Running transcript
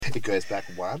It goes back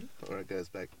one, or it goes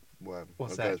back one.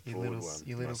 What's or that? It goes forward one.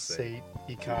 Your little My seat,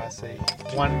 your car seat.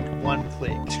 One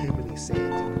click. Too many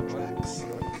sands in the tracks.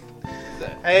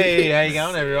 Hey, how you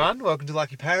going, everyone? Welcome to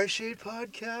Lucky Parachute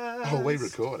Podcast. Oh, we're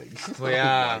recording. We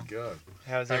are. Oh my god.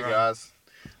 How's Hey everyone? guys,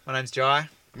 My name's Jai.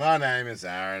 my name is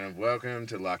Aaron, and welcome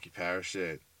to Lucky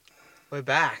Parachute. We're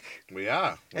back. We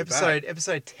are. We're Episode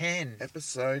back. 10.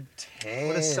 Episode 10.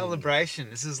 What a celebration!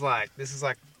 This is like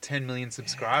 10 million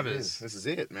subscribers. This is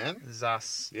it, man. This is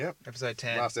us. Yep. Episode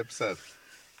 10. Last episode.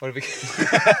 What have we?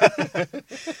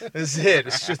 This is it.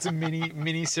 It's just a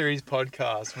mini series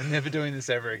podcast. We're never doing this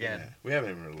ever again. Yeah. We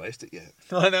haven't even released it yet.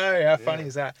 I know. How funny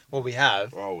is that? Well, we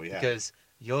have. Oh, we have. Because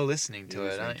you're listening to You're it,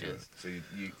 listening aren't to you? it. So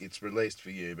it's released for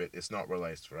you, but it's not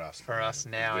released for us. For us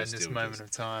now, We're in this still moment just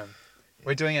of time.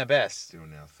 We're doing our best.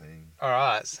 doing our thing. All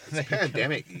right. So It's a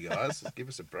pandemic, you guys. Give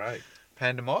us a break.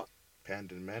 Pandem what?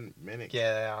 Pandemic.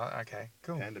 Yeah, they are. Okay,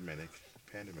 cool. Pandemic.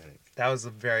 That was a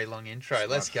very long intro. It's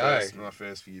Let's my go. My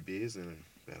first few beers in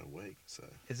about a week, so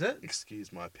Is it?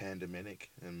 excuse my pandemic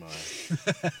and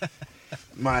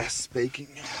my speaking.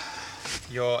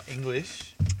 Your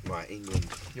English. My England.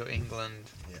 Your England.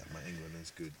 Yeah, my England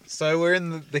is good. So we're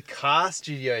in the car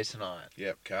studio tonight.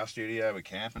 Yep, car studio. We're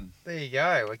camping. There you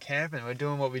go. We're camping. We're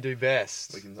doing what we do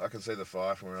best. I can see the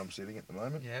fire from where I'm sitting at the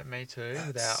moment. Yeah, me too.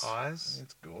 With our eyes.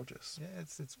 It's gorgeous. Yeah,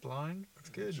 it's blowing. It's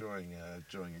good. Enjoying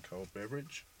a cold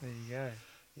beverage. There you go.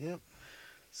 Yep.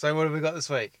 So what have we got this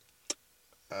week?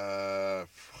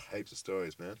 Heaps of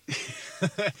stories, man.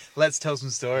 Let's tell some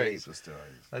stories. Heaps of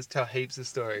stories. Let's tell heaps of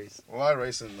stories. Well, I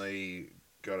recently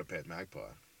got a pet magpie.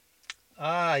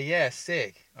 Ah, yeah,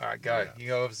 sick. All right, go.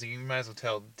 Yeah. You may as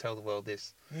well tell the world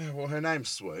this. Yeah, well, her name's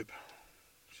Swoop.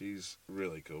 She's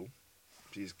really cool.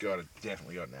 She's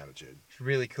definitely got an attitude. She's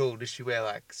really cool. Does she wear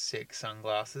like sick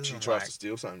sunglasses? She and, tries like, to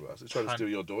steal sunglasses. She tried to steal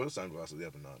your daughter's sunglasses the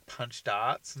other night. punch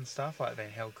darts and stuff, like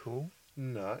being held cool?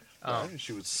 No. Oh. No,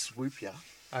 she would swoop you.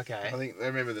 Okay. I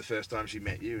remember the first time she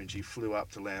met you and she flew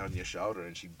up to land on your shoulder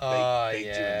and she beat you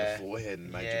in the forehead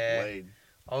and made you bleed.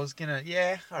 I was gonna,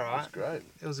 yeah, all It right. was great.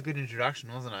 It was a good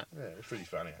introduction, wasn't it? Yeah, it was pretty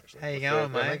funny actually. How you going, I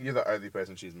mate? think you're the only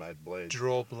person she's made bleed.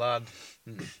 Draw blood.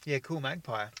 Mm. Yeah, cool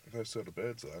magpie. Those sort of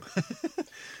birds though.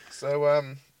 So,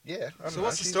 yeah. I don't So know,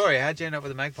 what's the she's- story? How'd you end up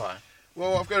with a magpie?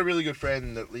 Well, I've got a really good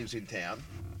friend that lives in town,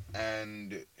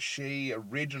 and she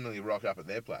originally rocked up at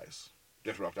their place.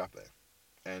 Just rocked up there.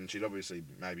 And she'd obviously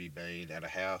maybe been at a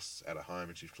house, at a home,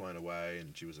 and she'd flown away,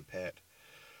 and she was a pet.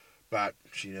 But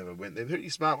she never went. They're pretty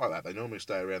smart like that. They normally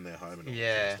stay around their home and all that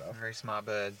Yeah, sort of stuff. very smart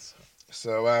birds.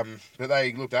 So, but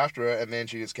they looked after her, and then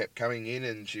she just kept coming in,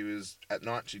 and at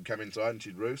night she'd come inside and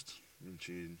she'd roost, and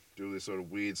she'd do all this sort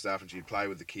of weird stuff, and she'd play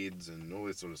with the kids and all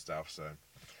this sort of stuff. So,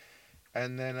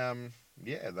 and then,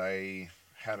 they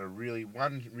had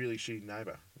one really shitty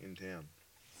neighbour in town.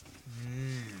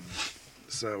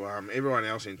 So everyone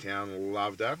else in town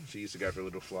loved her. She used to go for a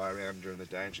little fly around during the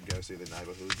day, and she'd go see the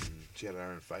neighbourhood, and she had her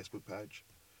own Facebook page.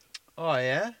 Oh,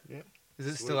 yeah? Yeah. Is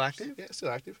it still active? Yeah, it's still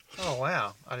active. Oh,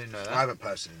 wow. I didn't know that. I haven't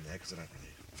posted in there because I don't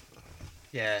really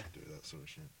Yeah, do that sort of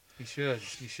shit. you should.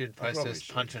 You should I post probably us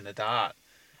should. punching a dart.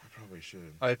 I probably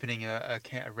should. Opening a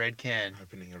red can.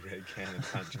 Opening a red can and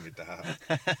punching a dart.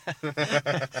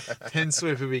 10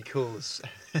 Swoop would be cool.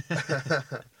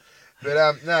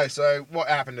 But no, so what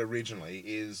happened originally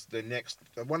is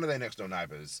one of their next door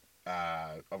neighbours,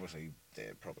 obviously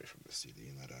they're probably from the city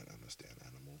and they don't understand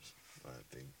animals, I don't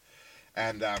think.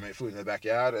 And it flew in the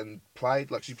backyard and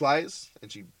played, like she plays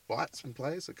and she bites and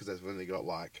plays because that's when they got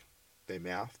like their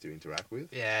mouth to interact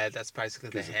with. Yeah, that's basically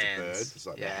the Because it's hands. a bird, it's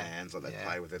like yeah. their hands, like they Yeah.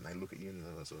 play with it and they look at you and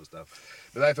all that sort of stuff.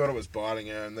 But they thought it was biting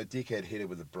her and the dickhead hit her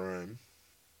with a broom.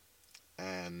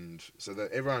 And so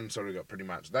everyone sort of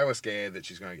got they were scared that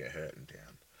she's going to get hurt in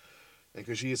town. And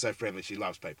because she is so friendly, she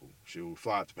loves people. She'll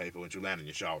fly up to people and she'll land on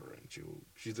your shoulder and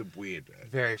she's a weird bird.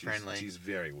 Very friendly. She's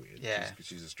very weird. Yeah.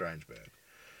 She's a strange bird.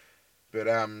 But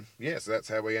so that's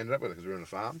how we ended up with it because we're on a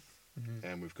farm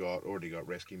and we've already got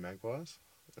rescue magpies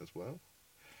as well.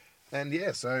 And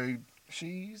yeah, so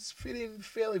she's fit in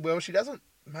fairly well. She doesn't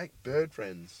make bird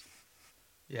friends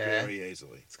very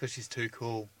easily. It's because she's too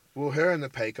cool. Well, her and the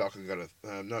peacock have got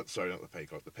not the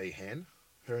peacock, the peahen.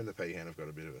 Her and the peahen have got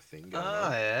a bit of a thing going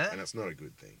on. Yeah? And it's not a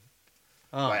good thing.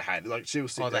 Oh, They hate it. Like, she'll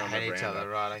sit they down on the hate each veranda. other,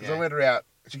 right, So I okay. let her out.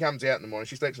 She comes out in the morning.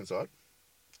 She sleeps inside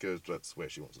because that's where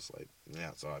she wants to sleep. And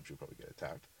outside, she'll probably get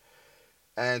attacked.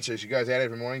 And so she goes out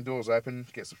every morning, doors open,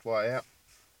 gets to fly out.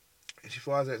 And she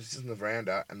flies out, she sits on the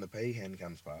veranda, and the peahen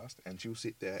comes past, and she'll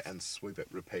sit there and sweep it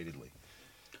repeatedly.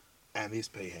 And this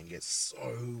peahen gets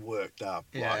so worked up,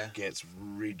 like gets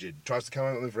rigid. Tries to come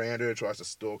up on the veranda, tries to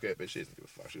stalk it, but she doesn't give a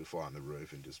fuck. She'll fly on the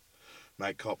roof and just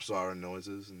make cop siren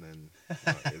noises, and then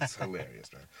it's hilarious,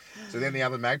 man. So then the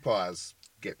other magpies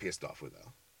get pissed off with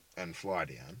her and fly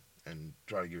down and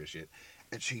try to give her shit.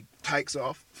 And she takes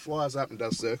off, flies up and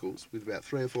does circles with about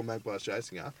 3 or 4 magpies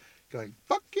chasing her, going,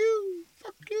 fuck you,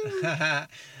 fuck you.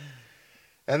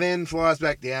 And then flies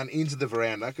back down into the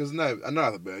veranda, because no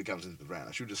other bird comes into the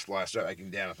veranda. She'll just fly straight back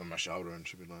down up on my shoulder, and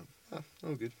she'll be like, oh,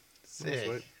 all good. Sick.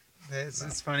 All sweet.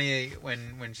 It's funny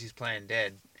when she's playing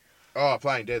dead. Oh,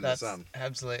 playing dead in the That's sun.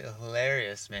 absolutely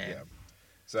hilarious, man. Yeah.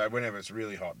 So whenever it's a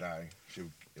really hot day, she'll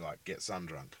like get sun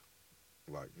drunk.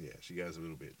 Like, yeah, she goes a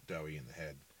little bit doughy in the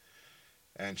head.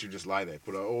 And she'll just lay there,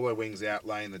 put all her wings out,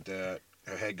 lay in the dirt.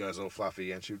 Her head goes all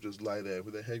fluffy, and she'll just lay there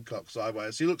with her head cocked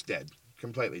sideways. She looks dead,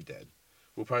 completely dead.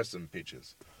 We'll post some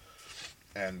pictures.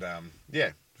 And,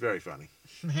 yeah, very funny.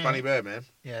 Funny bird, man.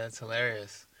 Yeah, that's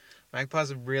hilarious.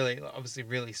 Magpies are obviously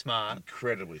really smart.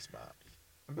 Incredibly smart.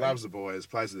 Loves the boys,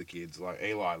 plays with the kids. Like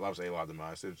Eli, loves Eli the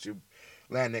most. She'll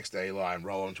land next to Eli and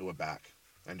roll onto her back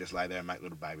and just lay there and make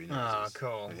little baby noises. Oh,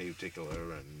 cool. And he'll tickle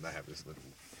her, and they have this little,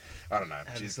 I don't know.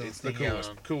 It's the thing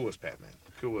coolest pet, man.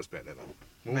 Coolest pet ever.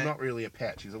 Well, Man. not really a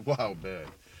pet. She's a wild bird.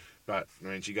 But, I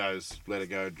mean, she goes, let her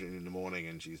go in the morning,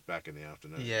 and she's back in the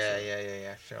afternoon. Yeah,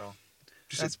 so. sure.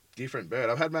 Just a different bird.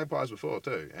 I've had magpies before,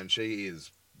 too, and she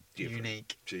is different.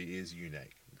 Unique. She is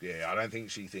unique. Yeah, I don't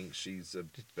think she thinks she's a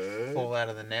bird. Fall out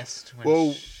of the nest when she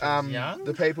was young?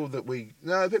 The people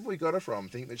we got her from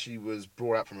think that she was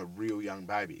brought up from a real young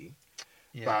baby.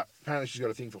 Yeah. But apparently she's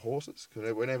got a thing for horses.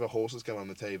 Because whenever horses come on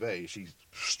the TV, she's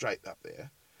straight up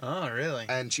there. Oh, really?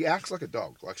 And she acts like a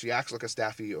dog. Like, she acts like a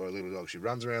staffy or a little dog. She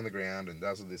runs around the ground and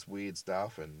does all this weird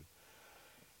stuff. And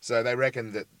so they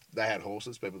reckon that they had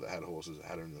horses. People that had horses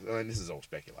had her. I mean, this is all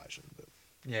speculation, but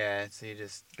Yeah, so you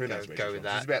just who knows go where with she's from.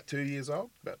 that. She's about 2 years old.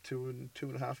 About two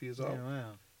and a half years old. Yeah,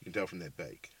 wow. You can tell from their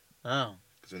beak. Oh,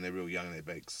 Because when they're real young, their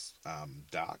beak's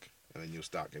dark. And then you'll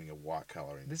start getting a white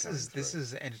colouring. this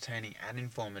is entertaining and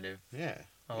informative. Yeah.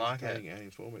 I like it. Entertaining and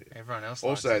informative. Everyone else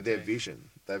Also, likes it their too. vision.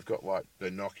 They've got, like,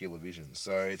 binocular vision.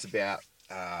 So it's about,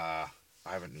 I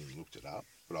haven't really looked it up,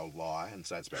 but I'll lie and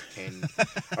say it's about 10.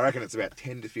 I reckon it's about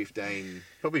 10 to 15.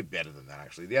 Probably better than that,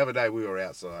 actually. The other day we were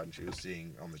outside and she was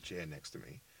sitting on the chair next to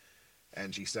me.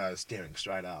 And she started staring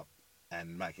straight up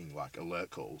and making, like, alert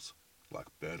calls. Like,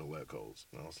 bird alert calls.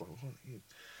 And I was like, what are you?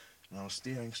 And I was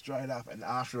staring straight up. And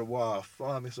after a while, I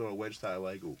finally saw a wedge-tail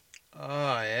eagle.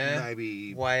 Oh, yeah?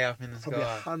 Maybe Way up in the probably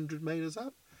sky. 100 metres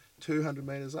up. 200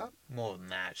 metres up. More than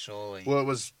that, surely. Well, it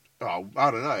was, I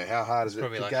don't know. How hard is it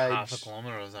Probably to like gauge? half a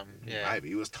kilometre or something. Yeah.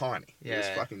 Maybe. It was tiny. It was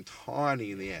Yeah. fucking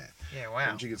tiny in the air. Yeah, wow.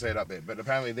 And you can see it up there. But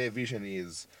apparently their vision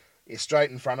is straight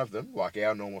in front of them, like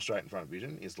our normal straight in front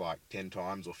vision is like 10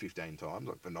 times or 15 times,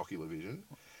 like binocular vision.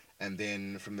 And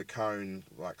then from the cone,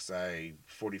 like, say,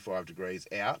 45 degrees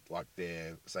out, like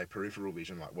their, say, peripheral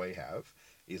vision, like we have,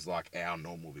 is like our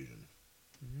normal vision.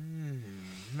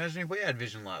 Imagine if we had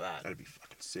vision like that. That'd be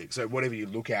fucking sick. So whatever you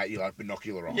look at, you're like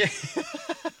binocular on. Yeah.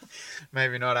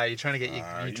 Maybe not, You're trying to get your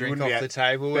you drink wouldn't be off the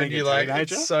table being and a you're like,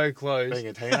 teenager? it's so close. Being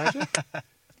a teenager.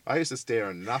 I used to stare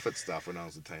enough at stuff when I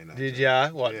was a teenager. Did ya?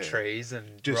 What, Yeah. trees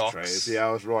and Just rocks? trees. Yeah,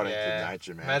 I was right Yeah. into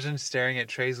nature, man. Imagine staring at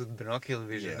trees with binocular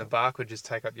vision. Yeah. The bark would just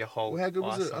take up your whole Well, how good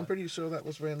was it? eyesight. I'm pretty sure that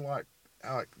was when, like,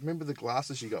 remember the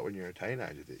glasses you got when you were a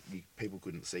teenager that people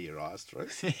couldn't see your eyes through?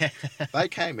 Yeah. They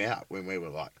came out when we were,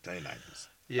 like, teenagers.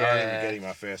 I Yeah. remember getting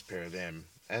my first pair of them,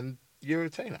 and you're a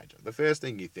teenager. The first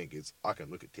thing you think is, I can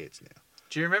look at tits now.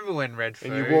 Do you remember when Red Foo...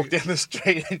 And you walk down the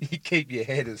street and you keep your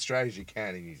head as straight as you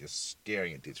can and you're just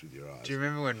staring at tits with your eyes. Do you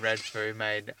remember when Red Foo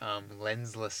made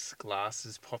lensless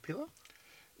glasses popular?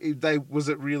 Was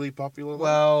it really popular? though?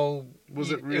 Well...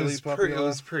 Was it really popular? It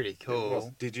was pretty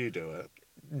cool. Did you do it?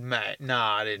 Mate,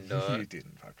 nah, I didn't do You it.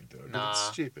 didn't fucking do it. But Nah.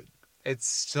 it's stupid. It's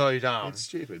so dumb. It's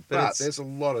stupid. But But it's- there's a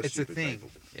lot of It's a stupid thing.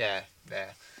 people. Yeah,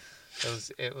 yeah.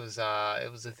 It was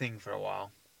a thing for a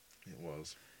while. It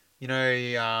was. You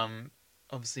know,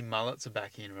 obviously mullets are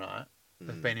back in, right?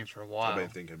 They've been in for a while. I've been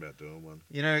thinking about doing one.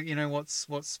 You know what's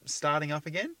starting up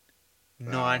again?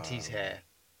 90s hair.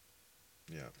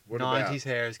 Yeah. What 90s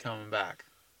hair is coming back.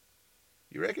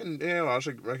 You reckon? Yeah, I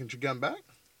reckon it should come back.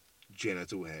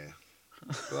 Genital hair.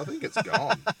 But I think it's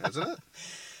gone, hasn't it?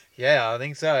 Yeah, I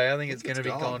think so. I think it's think going to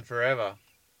it's be gone. gone forever.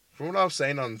 From what I've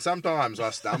seen on, sometimes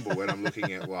I stumble when I'm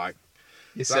looking at like.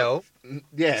 Yourself?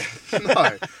 Yeah,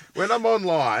 no. When I'm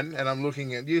online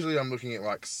and usually I'm looking at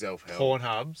like self-help.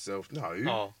 Pornhub? No.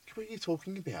 Oh. What are you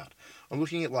talking about? I'm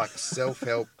looking at like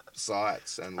self-help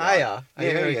sites and Are ya? Are you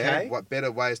okay? what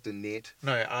better ways to net.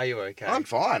 No, are you okay? I'm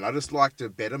fine. I just like to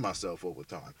better myself all the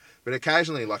time. But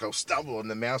occasionally, like, I'll stumble and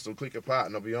the mouse will click apart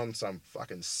and I'll be on some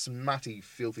fucking smutty,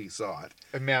 filthy site.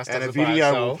 A mouse does And a it by video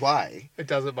itself. will play. It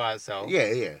does it by itself.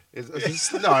 Yeah.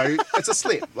 No, it's a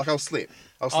slip. Like, I'll slip.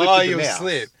 I'll slip Oh, with the you'll mouse.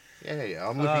 slip. Yeah.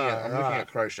 I'm looking at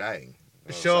crocheting.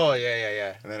 or Sure, something.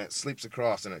 yeah. And then it slips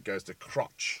across and it goes to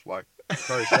crotch, like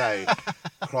crochet,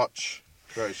 crotch,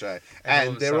 crochet.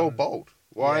 And they're all bald.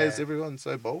 Why is everyone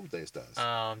so bald these days?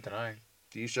 Don't know.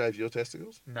 Do you shave your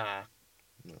testicles? Nah.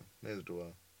 No, neither do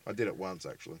I. I did it once,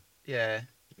 actually. Yeah.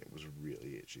 It was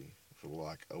really itchy for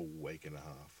like a week and a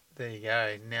half. There you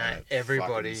go. Now And it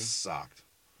everybody fucking sucked.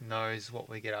 knows what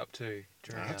we get up to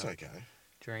during That's our, okay.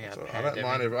 during That's our all right. I don't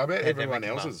mind. I bet pandemic everyone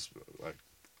month. else is like,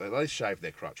 they at least shaved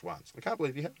their crotch once. I can't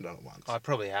believe you haven't done it once. I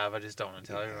probably have. I just don't want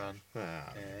to tell everyone.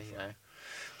 Ah. Yeah, you know.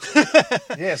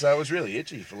 Yeah, so it was really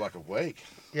itchy for like a week.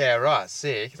 Yeah, right.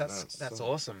 Sick. That's That's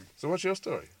awesome. So what's your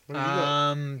story? What have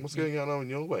you got? What's going on in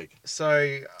your week?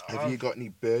 So Have you got any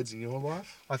birds in your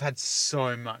life? I've had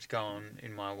so much going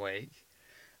in my week.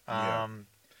 Yeah.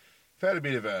 I've had a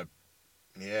bit of a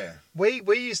We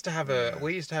used to have a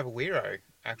Wero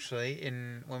actually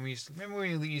when we used to, remember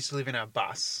when we used to live in our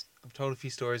bus. I've told a few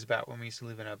stories about when we used to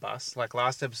live in our bus. Like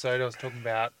last episode, I was talking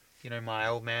about my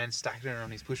old man stacked it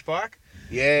on his push bike.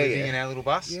 Living in our little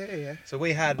bus. Yeah. So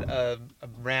we had a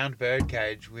round bird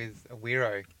cage with a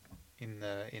Wero in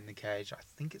the cage. I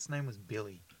think its name was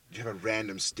Billy. Did you have a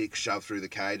random stick shoved through the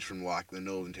cage from like the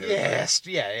Northern Territory? Yes,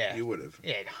 yeah. You would have.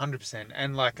 Yeah, 100%.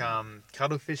 And like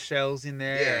cuttlefish shells in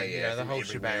there. Yeah. The whole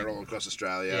everywhere, shebang. all across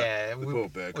Australia. Yeah, the poor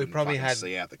bird we couldn't probably fucking had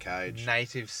see out the cage.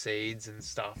 Native seeds and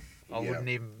stuff. I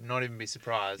wouldn't not even be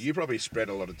surprised. You probably spread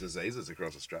a lot of diseases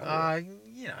across Australia.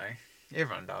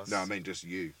 Everyone does. No, I mean just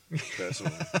you,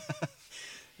 personally.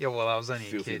 Yeah, well, I was only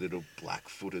Filthy a kid. little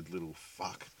black-footed little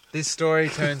fuck. This story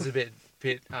turns a bit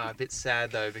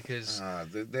sad though because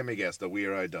Let me guess, the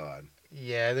Wero died.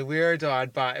 yeah, the Wero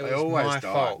died, but it They was always my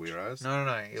die, fault. Weros. No,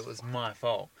 it was my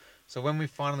fault. So when we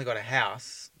finally got a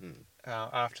house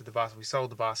after the bus, we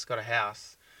sold the bus, got a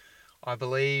house. I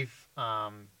believe, I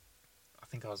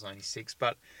think I was only 6,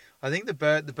 but I think the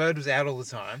bird was out all the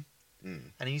time.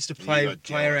 And he used to play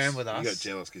around with us. You got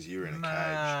jealous because you were in a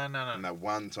cage. No. And that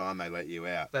one time they let you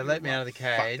out. They let me out of the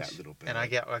cage, Fuck that little bird. and I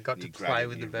got to play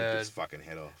with the ripped bird. its fucking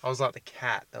head off. I was like the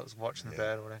cat that was watching the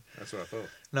bird or whatever. That's what I thought.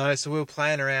 No, so we were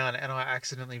playing around, and I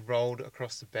accidentally rolled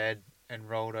across the bed and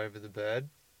rolled over the bird.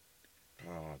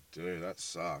 Oh, dude, that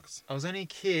sucks. I was only a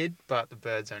kid, but the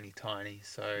bird's only tiny,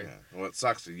 so... Yeah. Well, it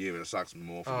sucks for you, but it sucks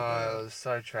more for the Oh, bird. it was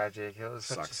so tragic. It was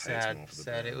such a Sucks heaps more for the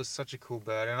sad. bird. It was such a cool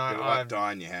bird, and Did it I like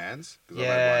die in your hands? Because Yeah,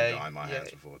 I've had one die in my yeah.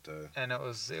 hands before too. and it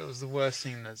was the worst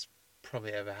thing that's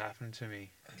probably ever happened to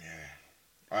me.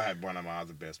 Yeah. I had one of my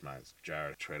other best mates,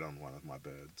 Jared, tread on one of my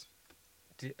birds.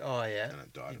 Oh yeah, And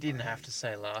it died you in didn't my have hands. to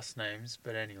say last names,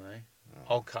 but anyway, Oh,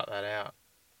 I'll cut that out.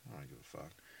 I don't give a fuck.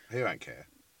 He won't care.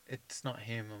 It's not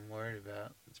him I'm worried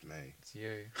about. It's me. It's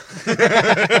you.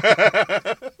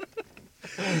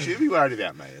 You should be worried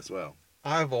about me as well.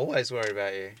 I've always worried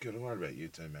about you. Good, I'm worried about you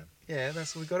too, man. Yeah,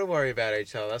 we got to worry about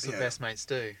each other. That's what Yeah. best mates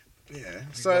do. Yeah.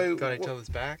 We So got each other's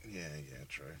back. Yeah,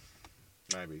 true.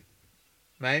 Maybe.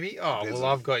 Maybe. Oh Depends well,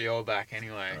 on- I've got your back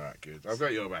anyway. All right, good. I've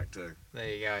got your back too. There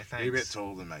you go. Thanks. You're a bit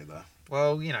taller than me though.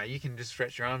 Well, you can just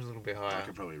stretch your arms a little bit I higher.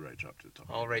 can probably reach up to the top.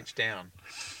 I'll of your reach down.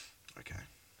 back. Okay.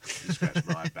 You scratch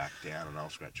my back down, and I'll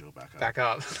scratch your back up. Back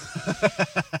up.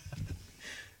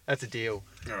 That's a deal.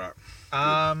 All right.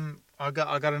 I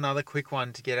got another quick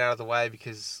one to get out of the way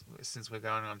because since we're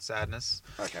going on sadness,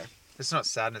 Okay. it's not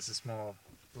sadness, it's more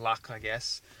luck, I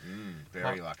guess.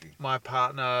 Very lucky. My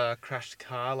partner crashed a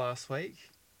car last week,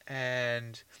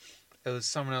 and it was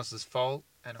someone else's fault,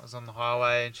 and it was on the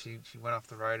highway, and she went off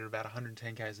the road at about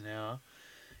 110 k's an hour,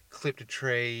 clipped a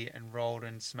tree, and rolled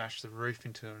and smashed the roof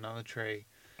into another tree.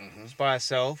 Mm-hmm. It's by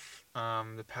herself.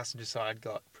 The passenger side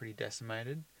got pretty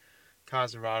decimated.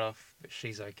 Car's a write-off, but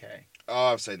she's okay.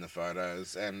 Oh, I've seen the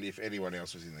photos, and if anyone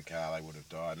else was in the car, they would have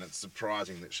died. And it's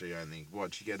surprising that she only...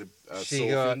 What, she get a She sore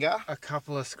got finger? a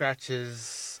couple of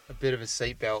scratches, a bit of a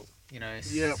seatbelt,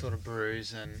 Yep. sort of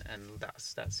bruise, and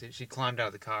that's it. She climbed out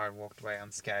of the car and walked away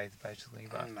unscathed, basically.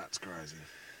 But That's crazy.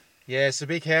 yeah, so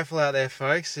be careful out there,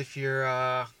 folks. If your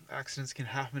accidents can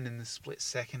happen in the split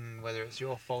second, whether it's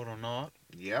your fault or not.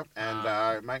 Yep,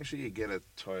 and make sure you get a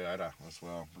Toyota as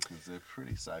well, because they're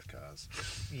pretty safe cars.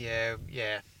 Yeah.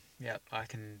 Yep, I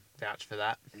can vouch for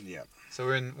that. Yeah. So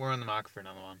we're on the market for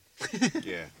another one.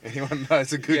 Yeah. Anyone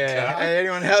knows a good Yeah, car?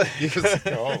 anyone else? Give us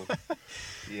a call.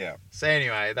 Yeah. So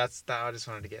anyway, that's that. I just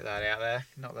wanted to get that out there.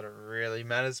 Not that it really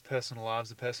matters. Personal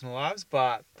lives are personal lives,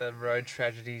 but the road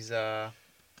tragedies are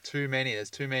too many. There's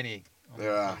too many.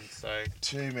 There are. So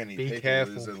Too many be people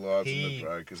careful. lose their lives on Please. the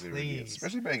road because they're idiots.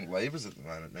 Especially being levers at the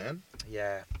moment, man.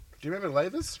 yeah, Do you remember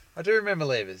levers? I do remember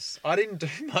levers. I didn't do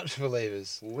much for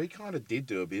levers. Well, we kind of did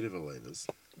do a bit of a levers.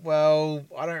 Well,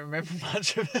 I don't remember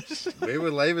much of it. We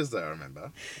were levers though,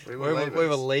 remember? We were levers. We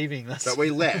were leaving. But we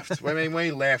left. I mean,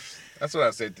 we left. That's what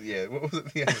I said. Yeah, what was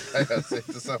it the other day I said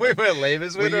to someone? We weren't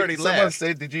levers. We'd already Someone left.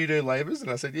 said, did you do levers? And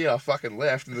I said, yeah, I fucking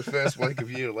left in the first week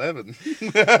of year 11.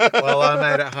 Well, I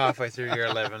made it halfway through year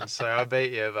 11, so I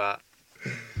beat you, but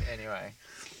anyway.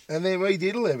 And then we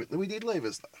did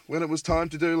levers. When it was time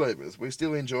to do levers, we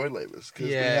still enjoyed levers because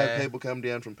we Yeah. had people come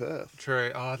down from Perth.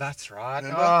 True. Oh, that's right.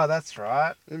 Remember? Oh, that's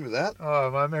right. Remember that? Oh,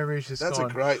 my memory's just That's gone.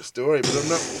 a great story, but I'm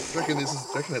not. Reckon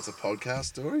that's a podcast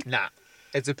story. Nah,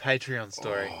 it's a Patreon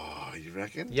story. Oh, you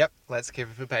reckon? Yep, let's keep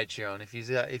it for Patreon. If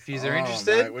you're Oh,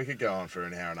 interested, mate, we could go on for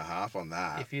an hour and a half on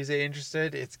that. if you're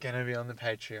interested, it's gonna be on the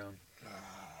Patreon. Oh,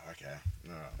 okay.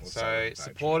 All right. We'll So say on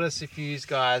support Patreon. us if you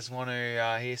guys want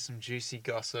to hear some juicy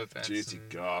gossip and Juicy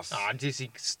goss. juicy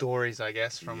stories, I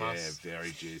guess, from yeah, us.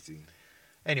 very juicy.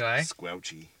 Anyway,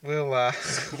 Squelchy. we'll we'll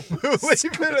leave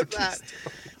it at that.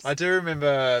 I do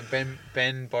remember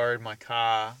Ben borrowed my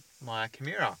car, my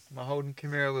Chimera, my Holden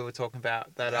Chimera. We were talking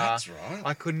about that. That's right.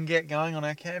 I couldn't get going on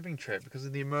our camping trip because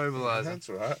of the immobilizer That's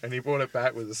right. And he brought it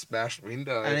back with a smashed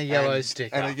window. and a yellow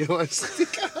sticker. And a yellow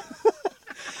sticker.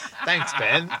 Thanks,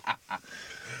 Ben.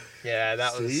 Yeah,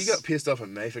 that So was. you got pissed off at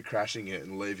me for crashing it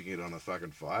and leaving it on a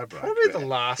fucking fire break. probably but the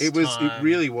last It time.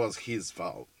 really was his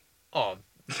fault. Oh,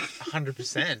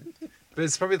 100%. But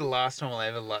it's probably the last time I'll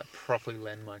ever like properly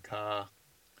lend my car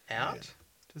out. Yeah. To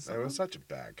It someone. was such a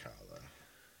bad car, though.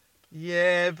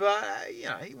 Yeah, but you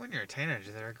know, when you're a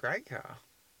teenager, they're a great car.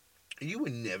 You were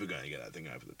never going to get that thing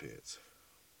over the pits.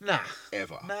 Nah,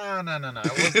 Ever. no.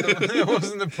 It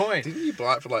wasn't the point. Didn't you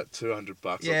buy it for like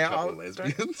 $200 Yeah, on a couple of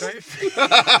don't, lesbians?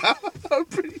 don't I'm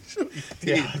pretty sure you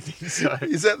did. Yeah, I think so.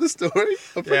 Is that the story?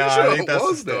 I'm pretty Yeah, sure I think it that's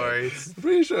was the now. story. It's- I'm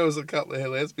pretty sure it was a couple of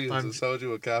lesbians I'm- that sold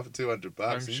you a car for $200.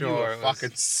 I'm and you sure were it was-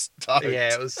 fucking stoked.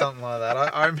 Yeah, it was something like that.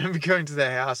 I remember going to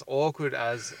their house, awkward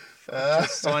as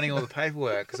just signing all the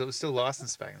paperwork because it was still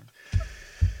licensed back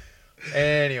then.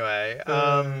 Anyway,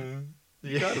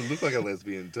 You yeah, kind of look like a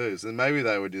lesbian too, so maybe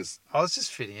they were just... I was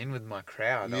just fitting in with my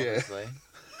crowd, Yeah. obviously.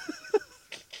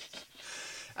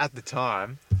 At the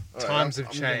time, All right, times I'm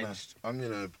have gonna- changed. I'm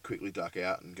going to quickly duck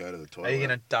out and go to the toilet. Are you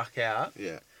going to duck out?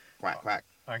 Yeah. Quack, quack.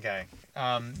 Okay.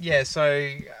 Yeah, so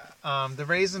the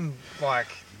reason, like,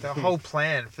 the whole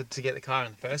plan to get the car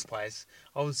in the first place,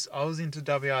 I was into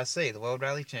WRC, the World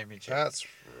Rally Championship. That's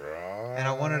right. And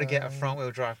I wanted to get a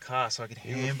front-wheel drive car so I could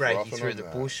You were handbrake you frothing through on the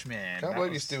that. bush, man. Can't That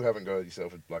believe you was- still haven't got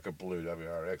yourself a blue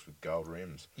WRX with gold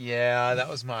rims. Yeah, that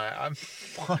was my...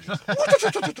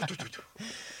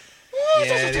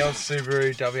 yeah, the old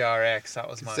Subaru WRX. That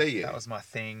was See ya. that was my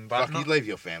thing. But Fuck, you'd leave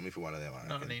your family for one of them, I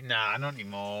not, reckon. not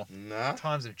anymore. Nah.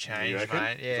 Times have You changed, reckon?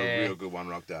 mate. It's a Yeah. real good one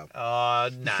rocked up. Oh,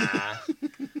 nah.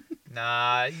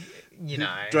 Nah, you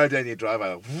know. Drive down your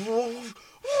driveway like...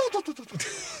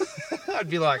 I'd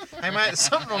be like, hey, mate, there's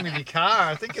something wrong with your car.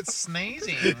 I think it's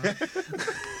sneezing.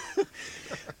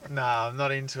 Nah, I'm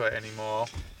not into it anymore.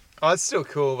 Oh, it's still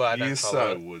cool, but I don't You follow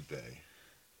so it. would be.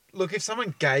 Look, if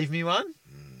someone gave me one,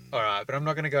 all right, but I'm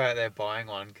not going to go out there buying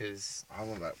one because... I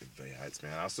want that with V8s,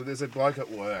 man. So there's a bloke at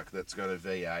work that's got a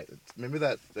V8. Remember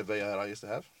the V8 I used to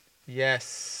have?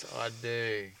 Yes, I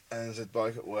do. And there's a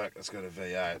bloke at work that's got a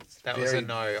V8. It's That was a very,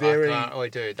 no. Very... I can't... Oh,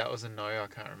 dude, that was a no. I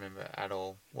can't remember at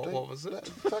all. What was it?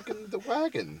 Fucking the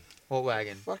wagon. What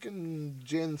wagon? Fucking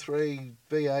Gen 3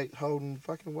 V8 Holden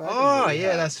fucking wagon. Oh, that we yeah,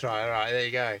 had. that's right. All right, there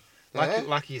you go. Yeah?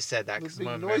 Lucky you said that The because big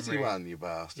my noisy memory... one, you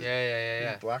bastard.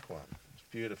 Yeah. Big black one. It's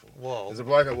beautiful. Whoa. There's a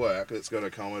bloke at work that's got a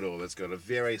Commodore that's got a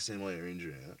very similar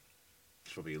engine in it.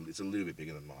 It's a little bit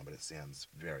bigger than mine, but it sounds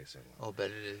very similar. I'll bet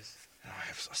it is. And I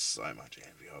have so much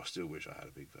envy. I still wish I had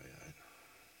a big V8.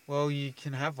 Well, you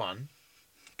can have one.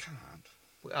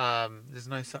 Can't. There's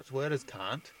no such word as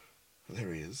can't.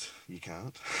 There is. You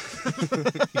can't.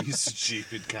 You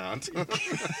stupid can't.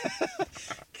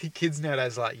 Kids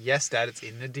nowadays are like, yes, Dad, it's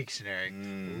in the dictionary.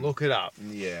 Mm. Look it up.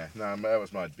 Yeah. No, that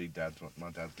was my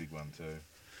dad's big one too.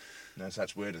 No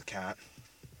such word as can't.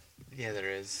 Yeah, there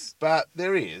is. But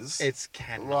there is. It's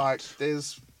cannot. Like,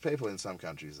 there's people in some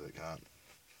countries that can't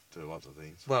do lots of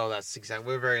things. Well, that's exactly.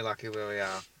 We're very lucky where we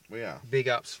are. We are. Big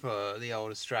ups for the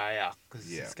old Australia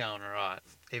because Yeah. it's going alright.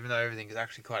 Even though everything is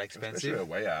actually quite expensive. Especially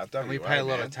where we are. And we WA, pay a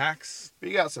lot man. of tax.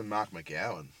 Big ups to Mark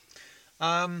McGowan.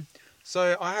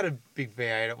 So I had a big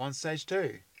V8 at one stage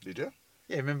too. Did you?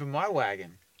 Yeah, remember my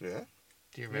wagon? Yeah.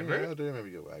 Do you remember Yeah, it? I do remember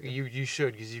your wagon. You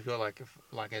should because you've got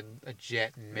like a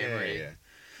jet memory. Yeah.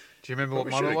 Do you remember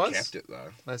Probably what model it should have was? kept it though.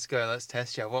 Let's go. Let's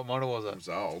test you. What model was It it? was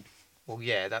old. Well,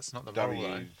 yeah, that's not the model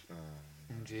though. Oh,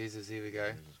 Jesus, here we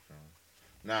go. Jesus Christ.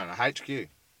 No, HQ.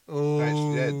 Oh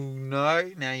HZ.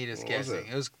 no! Now you're just What was guessing.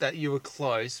 it? It was that you were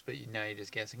close, but now you're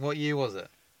just guessing. What year was it?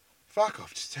 Fuck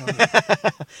off, just tell me.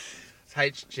 It's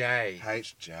HJ.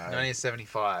 HJ.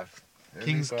 1975.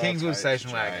 75 Kingswood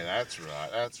station HJ. wagon. That's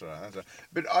right.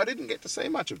 But I didn't get to see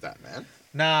much of that, man.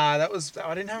 Nah,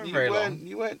 I didn't have it very long.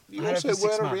 You I had it also for 6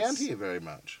 weren't around months. here very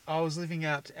much. I was living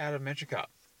out of Metro Cup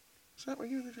Is that where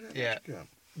you were living at? Yeah. Mexico?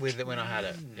 with it when I had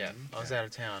it. Yeah, I was out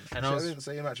of town, and I didn't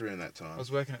see you much around that time. I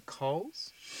was working at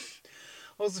Coles.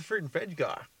 I was the fruit and veg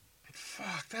guy.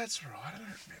 Fuck, that's right. I don't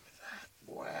remember that.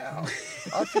 Wow.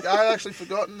 I'd actually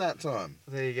forgotten that time.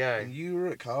 There you go. And you were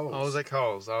at Coles. I was at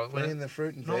Coles. I was in the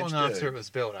fruit and not veg. long after it was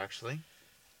built, actually.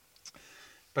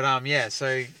 But yeah.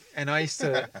 So, and I used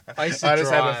to I just drive.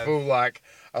 had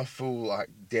a full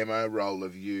demo roll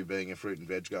of you being a fruit and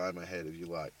veg guy in my head of you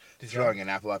Did throwing an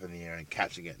apple up in the air and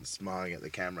catching it and smiling at the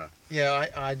camera. Yeah,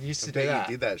 I used to I do bet that.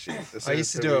 you did that shit. I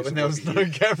used to do it when there was no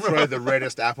camera. Throw the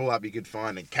reddest apple up you could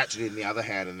find and catch it in the other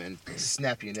hand and then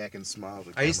snap your neck and smile at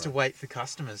the camera. I used to wait for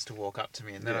customers to walk up to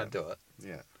me and then Yeah. I'd do it.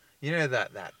 Yeah. You know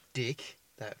that dick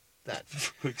that.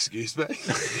 Excuse me?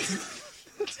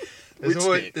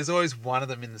 There's always one of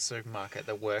them in the supermarket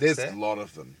that works There's there. a lot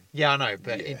of them. Yeah, I know,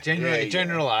 but Yeah.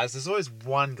 generalized, there's always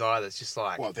one guy that's just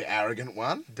like What, the arrogant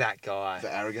one? that guy.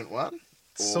 The arrogant one?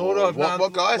 Sort Or of.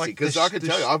 What guy is like he? Because the I sh- could the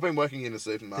tell you, sh- I've been working in a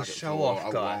supermarket for show-off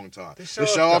a guy. long time. The The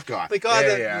show-off guy. The guy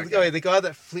okay. the guy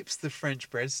that flips the French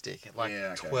breadstick and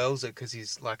Yeah, okay. twirls it because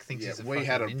he's like thinks he's a fucking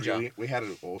ninja. We had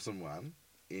an awesome one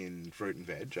in fruit and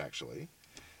veg actually,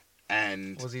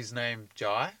 and Was his name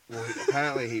Jai?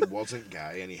 apparently he wasn't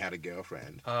gay and he had a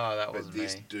girlfriend. Oh, that But wasn't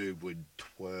this me. dude would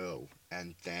twirl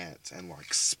and dance and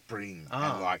spring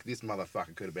Oh. and this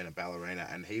motherfucker could have been a ballerina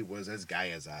and he was as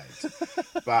gay as AIDS.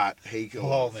 But he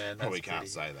Oh, man, that's probably can't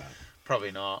pretty- say that.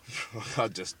 Probably not. I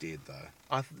just did though.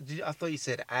 I thought you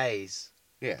said A's,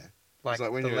 Yeah. like It's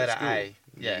like when the you're letter at school, A. you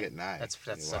Yeah, get an A. that's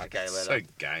You're such a like, gay letter. So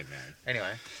gay, man.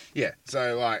 Anyway, Yeah,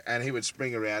 so and he would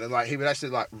spring around and he would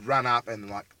actually run up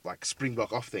and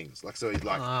springbok off things. So he'd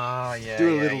oh yeah,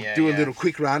 do a yeah. little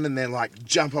quick run and then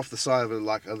jump off the side of a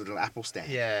little apple stand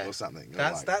Yeah. or something.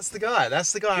 That's the guy.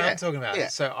 That's the guy Yeah, I'm talking about. yeah.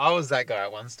 So I was that guy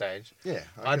at one stage. yeah.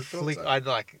 I'd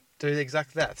do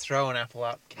exactly that. Throw an apple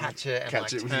up, catch it, and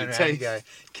Catch it turn with your around and teeth. go,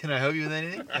 "Can I help you with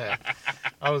anything?" Yeah.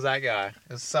 I was that guy.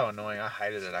 It was so annoying. I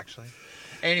hated it actually.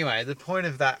 Anyway, the point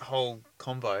of that whole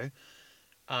combo,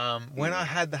 when I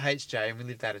had the HJ and we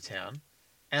lived out of town,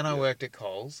 and I worked at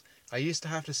Coles, I used to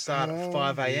have to start at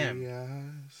 5 a.m. Yeah.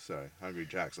 Sorry, Hungry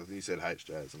Jacks. I think you said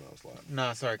HJs and I was like,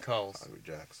 No, sorry, Coles. Hungry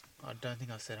Jacks. I don't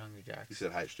think I said Hungry You Jacks.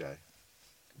 said HJ.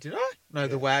 Did I? No,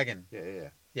 the Yeah. wagon. Yeah.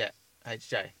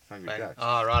 HJ. Hungry Wagon. Jacks.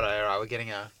 Oh, right, all right. We're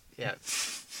getting a... Yeah.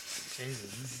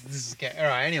 Jesus, this is getting... All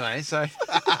right, anyway, so...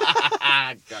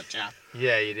 Gotcha.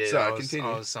 Yeah, you did. So, I continue.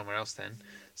 was somewhere else then.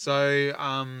 So,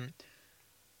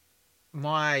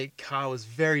 my car was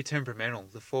very temperamental.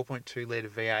 The 4.2 litre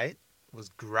V8 was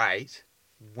great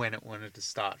when it wanted to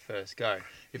start first go.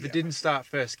 If Yeah. it didn't start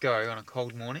first go on a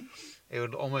cold morning, it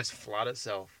would almost flood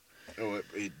itself. Oh,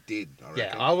 it did. I reckon.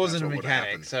 Yeah, I wasn't a That's what would've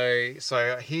mechanic, happened.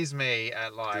 so here's me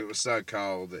at It was so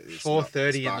cold that it's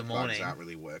 4:30 in the spark plugs morning. aren't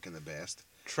really working the best.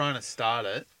 trying to start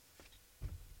it,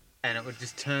 and it would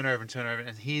just turn over,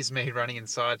 and here's me running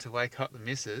inside to wake up the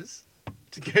missus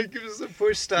to go give us a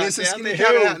push start Yes, down can the you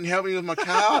come hill. out and help me with my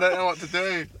car? I don't know what to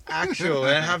do. Actual,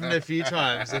 that happened a few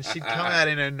times, and she'd come out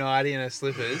in her nightie and her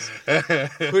slippers,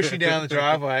 push me down the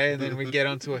driveway, and then we'd get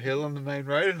onto a hill on the main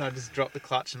road, and I'd just drop the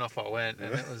clutch and off I went,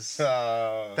 and it was...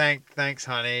 Thanks,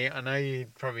 honey. I know you're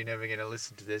probably never going to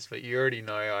listen to this, but you already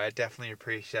know I definitely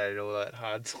appreciated all that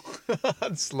hard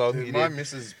slog Dude, you my did.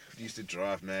 missus used to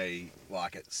drive me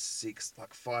at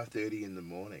 5:30 in the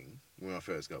morning when I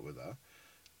first got with her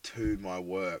to my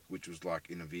work, which was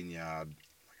in a vineyard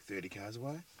 30 k's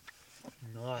away.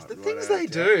 Nice. Like, The right things out they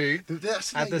of town. do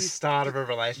That's at the start of a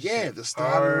relationship. Yeah, the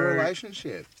start of a are-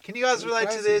 relationship. Can you guys It's relate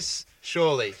to crazy. this?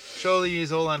 Surely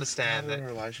you all understand Start of a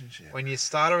that relationship. when you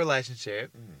start a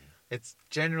relationship, it's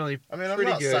generally I mean, I'm pretty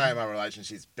not good. saying my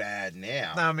relationship's bad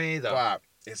now, No, me either. but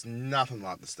it's nothing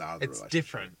like the start of the It's relationship.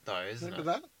 different though, isn't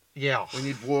Remember it? that? Yeah. When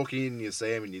you'd walk in, you'd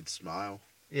see him and you'd smile.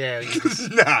 Yeah.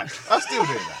 No, I still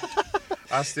do that.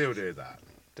 I still do that.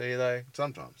 Do you though?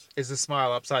 Sometimes. Is the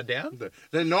smile upside down?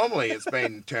 Then normally it's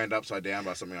been turned upside down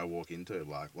by something I walk into,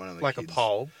 like one of the Like kids. a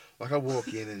pole? Like I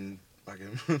walk in and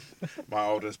my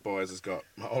oldest boy's got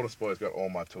all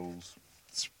my tools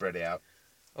spread out.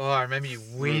 Oh, I remember you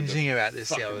whinging about this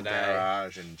the other day.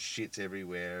 Garage and shit's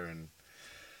everywhere, and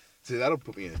see that'll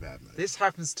put me in a bad mood. This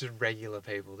happens to regular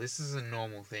people. This is a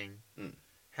normal thing. Mm.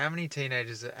 How many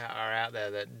teenagers are out there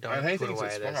that don't he put thinks away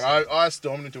it's their fine. stuff? I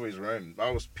stormed into his room.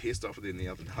 I was pissed off with him the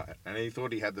other night, and he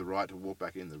thought he had the right to walk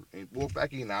back in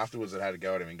afterwards. And I had to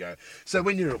go at him and go, so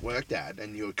when you're at work, Dad,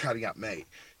 and you're cutting up meat,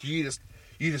 do you just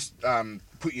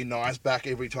put your knives back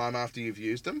every time after you've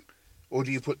used them, or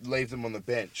do you leave them on the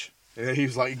bench? And he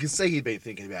was like, you can see he'd been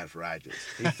thinking about it for ages.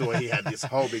 He thought he had this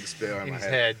whole big spell in my his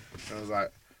head. head. And I was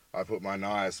like, I put my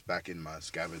knives back in my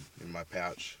scabbard in my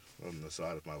pouch on the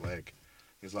side of my leg.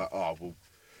 He's like, oh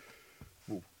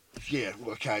well, yeah,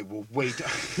 okay, well we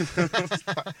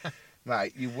don't.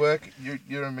 Mate,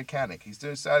 you're a mechanic. He's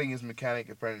starting his mechanic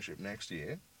apprenticeship next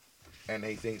year, and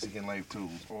he thinks he can leave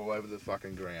tools all over the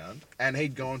fucking ground. And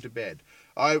he'd gone to bed.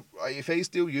 If he's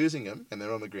still using them and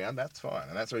they're on the ground, that's fine.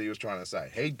 And that's what he was trying to say.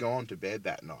 He'd gone to bed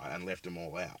that night and left them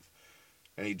all out.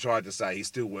 And he tried to say he's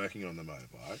still working on the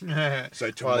motorbike.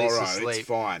 So tomorrow it's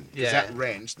fine. Because that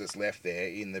wrench that's left there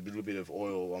in the little bit of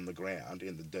oil on the ground,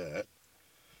 in the dirt,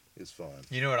 is fine.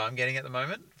 You know what I'm getting at the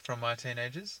moment from my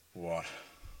teenagers? What?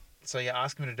 So you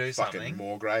ask them to do Fucking something.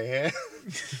 more grey hair?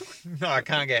 No, I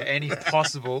can't get any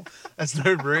possible. There's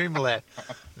no room left.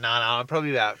 No, I'm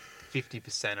probably about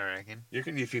 50%, I reckon. You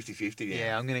reckon you're 50-50 now?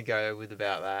 Yeah, I'm going to go with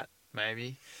about that,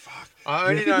 maybe. Fuck. I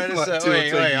only noticed that...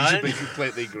 You should be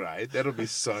completely grey. That'll be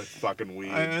so fucking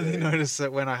weird. I only notice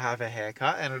that when I have a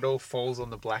haircut and it all falls on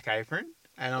the black apron.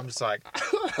 And I'm just like,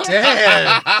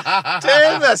 damn,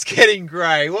 that's getting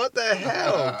grey. What the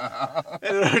hell?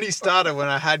 And it only started when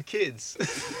I had kids.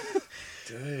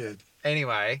 Dude.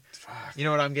 Anyway, Fuck. You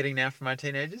know what I'm getting now from my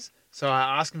teenagers? So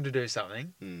I ask them to do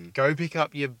something. Go pick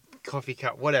up your coffee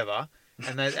cup, whatever.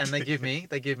 And they give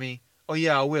me, oh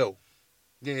yeah, I will.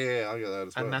 Yeah, I'll get that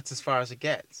as well. And that's as far as it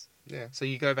gets. Yeah. So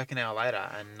you go back an hour later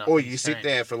and or you sit changed.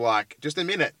 there for like just a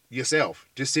minute yourself,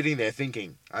 just sitting there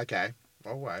thinking, okay,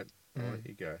 I'll wait. I'll let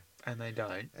you go. And they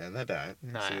don't. And they don't.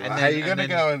 No. So And like, then, hey, are you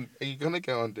gonna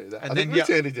go and do that? And I then think we've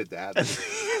turned into dads.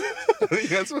 I think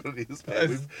that's what it is, man.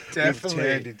 We've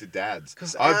turned into dads.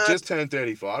 I've just turned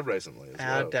 35 recently as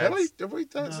well. Dads, have we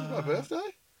done since my birthday?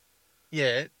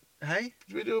 Yeah. Hey?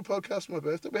 Did we do a podcast for my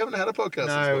birthday? We haven't had a podcast since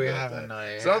my birthday. No, we haven't.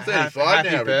 No. So I'm 35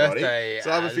 now, everybody. Birthday,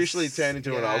 so I've officially turned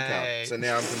into an old cunt. So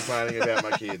now I'm complaining about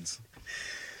my kids.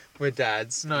 We're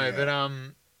dads. No, Yeah. but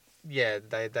yeah,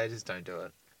 they just don't do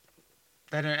it.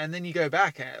 They don't. And then you go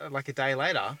back like a day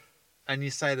later, and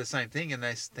you say the same thing, and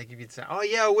they give you the same. Oh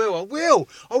yeah, I will,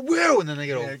 and then they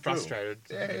get all frustrated.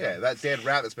 Yeah. That dead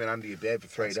rat that's been under your bed for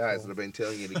 3 days that I've been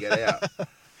telling you to get out.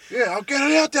 Yeah, I'll get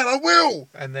it out, Dad. I will.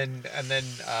 And then,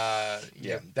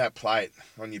 that plate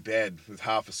on your bed with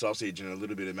half a sausage and a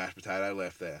little bit of mashed potato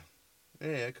left there.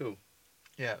 Yeah, cool.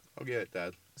 Yeah, I'll get it,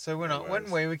 Dad. So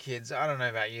when we were kids, I don't know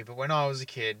about you, but when I was a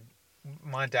kid,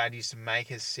 my dad used to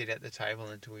make us sit at the table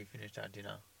until we finished our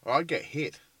dinner. I'd get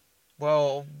hit.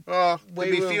 Well, there'd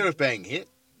be fear of being hit.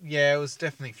 Yeah, it was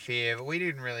definitely fear, but we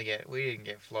didn't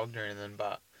get flogged or anything.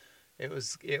 But it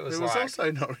was there was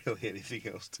also not really anything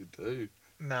else to do.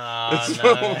 No.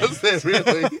 Was there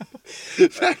really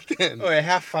back then? Oh,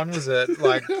 how fun was it?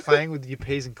 Like playing with your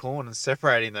peas and corn and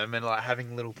separating them and like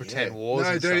having little pretend wars.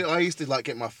 No, and dude, stuff. I used to like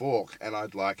get my fork and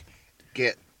I'd like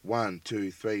get 1,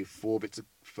 2, 3, 4 bits of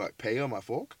like pea on my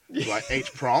fork, like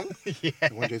each prong. Yeah.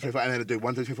 1, 2, 3, 4, and then I'd do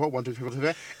 1, 2, 3, 4, 1, 2, 3, 4,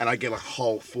 5, and I'd get like a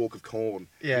whole fork of corn.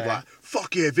 Yeah. You'd like,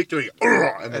 fuck yeah, victory,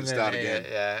 and then start again.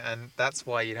 Yeah, and that's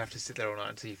why you'd have to sit there all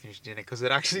night until you finish dinner because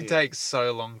it actually takes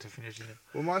so long to finish dinner.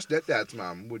 Well, my stepdad's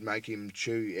mum would make him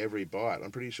chew every bite.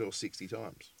 I'm pretty sure 60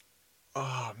 times.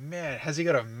 Oh man, has he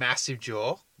got a massive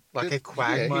jaw? Like a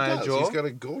quagmire jaw? He's got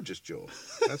a gorgeous jaw.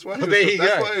 That's why.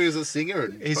 That's why he was a singer.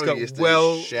 And he's got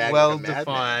well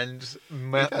defined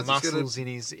muscles in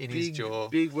his jaw.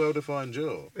 Big, well defined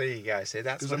jaw. There you go. See,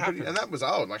 that's what happens. And that was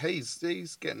old. Like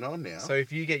he's getting on now. So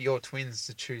if you get your twins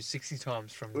to chew 60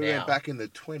 times from we now, went back in the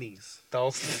 20s.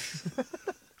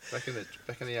 Back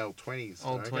in the old 20s.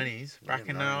 Old 20s? Back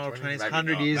in the old 20s?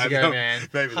 100 years ago, man.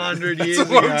 100 years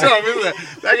ago. That's a long time, isn't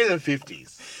it? Back in the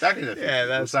 50s. Yeah,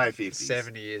 that's we'll say 50s.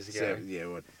 70 years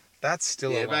ago. What? That's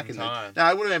still a long time. No,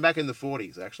 it would have been back in the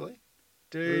 40s, actually.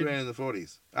 Dude. It would have been in the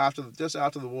 40s. Just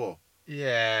after the war.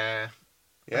 Yeah.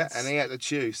 Yeah, and he had to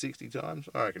chew 60 times.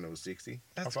 I reckon it was 60.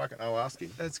 I'll ask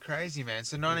him. That's crazy, man.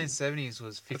 So 1970s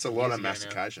was 50 That's a lot years of ago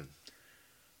mastication.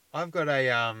 I've got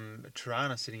a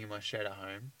Tirana sitting in my shed at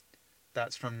home.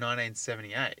 That's from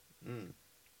 1978.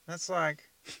 That's like...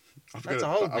 That's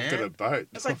old, man. I've got a boat.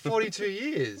 That's like 42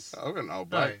 years. I've got an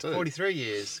old No, boat too. 43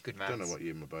 years. Good maths. I don't know what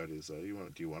year my boat is though. Do you want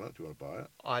it? Do you want to buy it?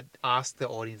 I'd ask the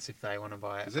audience if they want to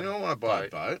buy it. Does anyone want to buy a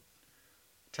boat?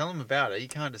 Tell them about it. You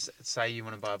can't just say you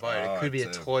want to buy a boat. Oh, it could be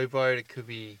a toy boat. It could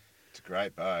be... It's a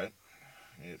great boat.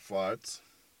 It floats.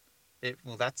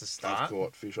 Well, that's a start. I've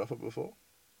caught fish off it before.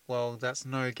 Well, that's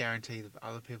no guarantee that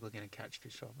other people are going to catch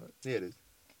fish off it. Yeah, it is.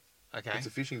 Okay. It's a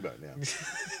fishing boat now.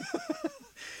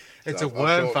 It's a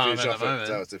worm farm at the moment.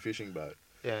 So it's a fishing boat.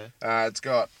 Yeah. It's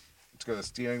got a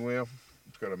steering wheel.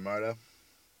 It's got a motor.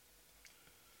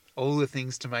 All the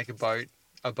things to make a boat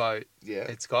a boat. Yeah.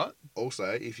 It's got. Also,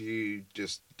 if you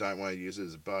just don't want to use it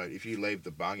as a boat, if you leave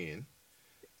the bung in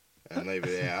and leave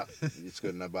it out, it's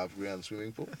got an above ground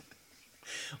swimming pool.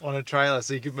 On a trailer,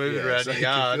 so you can move it around your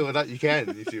yard. You can fill it up. You can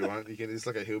if you want. It's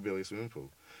like a hillbilly swimming pool.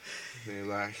 And you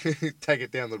like take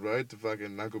it down the road to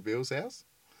fucking Uncle Bill's house.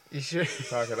 You should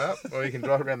park it up, or you can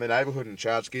drive around the neighbourhood and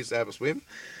charge kids to have a swim.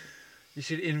 You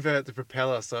should invert the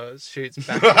propeller so it shoots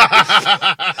back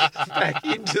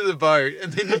into the boat,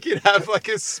 and then you can have like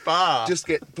a spa. Just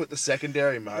put the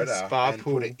secondary motor and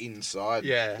pool. put it inside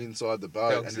the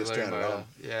boat and just turn it on.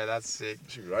 Yeah, that's sick.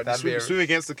 Right. Swim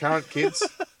against the current, kids.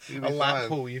 A lap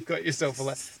pool. You've got yourself a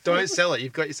lap. Don't sell it.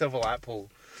 You've got yourself a lap pool.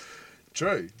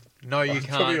 True. No, you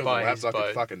can't buy his boat. I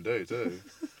could fucking do too.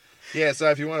 Yeah, so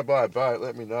if you want to buy a boat,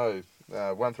 let me know.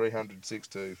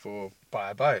 1300-624.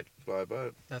 Buy a boat. Buy a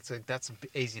boat. That's an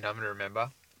easy number to remember.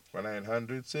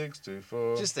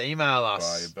 1-800-624. Just email us.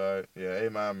 Buy a boat. Yeah,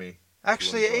 email me.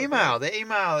 Actually, email. The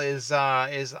email is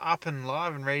up and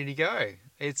live and ready to go.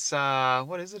 It's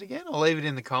what is it again? I'll leave it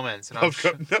in the comments. And I've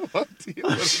got no idea.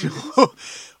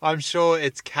 I'm sure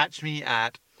it's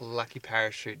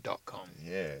catchme@luckyparachute.com.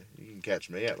 Yeah, you can catch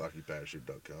me at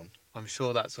luckyparachute.com. I'm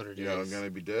sure that's what it is. You know what I'm going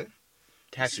to be doing?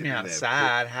 Catch me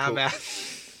outside. How about...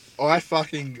 I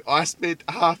spent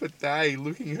half a day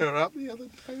looking her up the other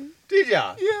day. Did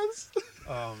ya? Yes.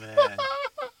 Oh, man.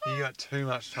 You got too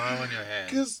much time on your hands.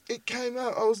 Because it came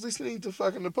up. I was listening to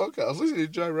fucking the podcast. I was listening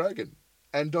to Joe Rogan.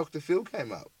 And Dr. Phil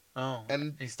came up. Oh.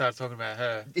 And he started talking about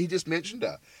her. He just mentioned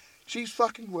her. She's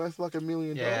fucking worth like $1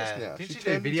 million now. Didn't she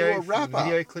turned into a rapper.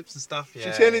 Video clips and stuff.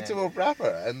 Yeah, she turned into a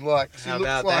rapper, and like she how looks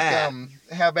about like that?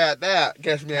 How about that?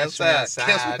 Catch me outside.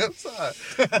 Catch me outside.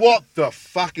 What the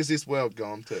fuck has this world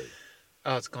gone to?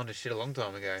 Oh, it's gone to shit a long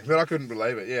time ago. But I couldn't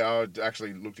believe it. Yeah, I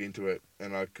actually looked into it,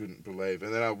 and I couldn't believe.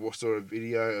 And then I saw a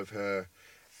video of her.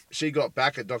 She got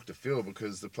back at Dr. Phil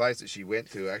because the place that she went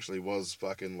to actually was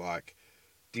fucking like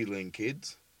diddling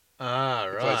kids. Ah,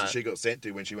 right. The place that she got sent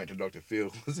to when she went to Dr.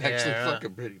 Phil was actually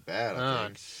fucking pretty bad, I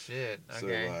think. Oh, shit.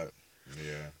 Okay. So,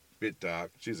 yeah. Bit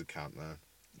dark. She's a cunt, though.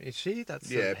 Is she?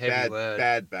 That's a heavy word.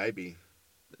 Bad baby.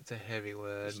 It's a heavy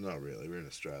word. It's not really. We're in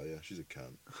Australia. She's a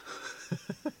cunt.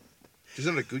 She's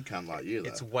not a good cunt like you, though.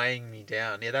 It's weighing me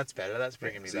down. Yeah, that's better. That's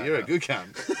bringing me back. So you're a good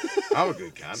cunt. I'm a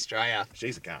good cunt. Australia.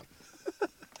 She's a cunt.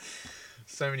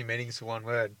 So many meanings for one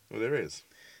word. Well, there is.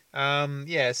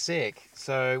 Yeah, sick.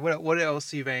 So what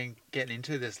else have you been getting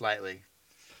into this lately?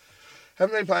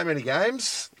 Haven't been playing many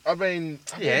games.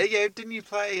 Yeah. Didn't you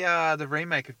play the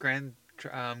remake of Grand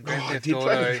Theft Auto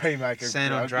play the remake of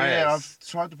San Andreas? Yeah, I've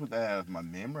tried to put that out of my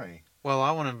memory. Well,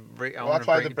 I want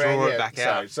to draw it back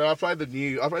out. So I played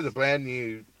the brand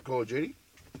new Call of Duty.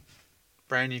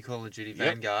 Brand new Call of Duty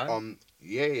Vanguard. On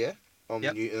the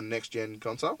next gen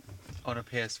console. On a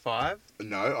PS5?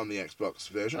 No, on the Xbox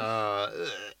version.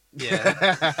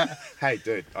 Yeah. Hey,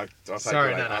 dude. I've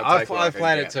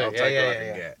played it too.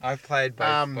 Yeah. I've played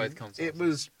both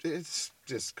consoles. It's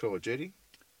just Call of Duty.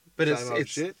 But it's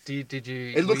shit. Did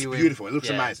you? It looks beautiful. It looks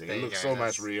amazing. It looks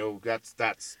almost real. That's.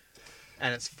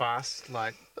 And it's fast,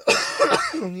 like.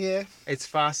 Yeah. It's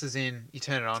fast as in you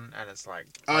turn it on and it's like.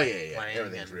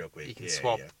 Everything's real quick. You can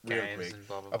swap real games quick. and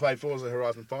blah blah blah. I played Forza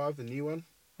Horizon 5, the new one.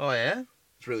 Oh yeah.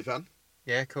 It's really fun.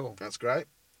 Yeah, cool. That's great.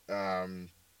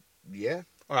 Yeah.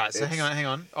 All right, so hang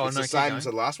on. Oh, it's the same as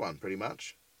the last one, pretty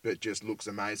much, but just looks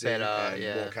amazing.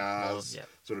 Better, more cars,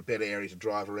 sort of better areas to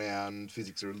drive around.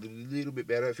 Physics are a little bit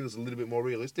better. It feels a little bit more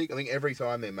realistic. I think every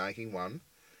time they're making one,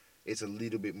 it's a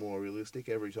little bit more realistic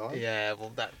every time. Yeah,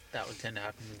 well, that would tend to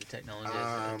happen with the technology as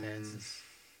it advances.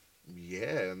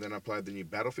 Yeah, and then I played the new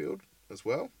Battlefield as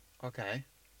well. Okay.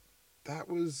 That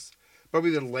was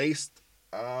probably the least...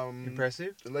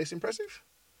 impressive? The least impressive?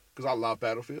 Because I love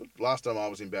Battlefield. Last time I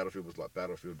was in Battlefield was like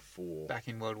Battlefield 4. Back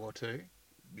in World War II?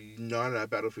 No,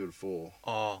 Battlefield 4.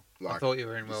 Oh, I thought you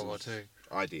were in World War II.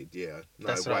 I did, yeah. No,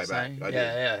 that's way what back. I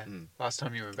did. Last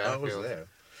time you were in Battlefield. I was there.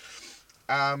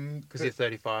 Because you're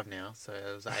 35 now, so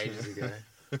it was ages ago.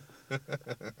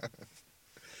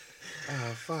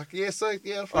 Oh fuck yeah! So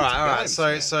yeah, All right.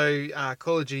 games, So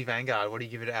Call of Duty Vanguard. What do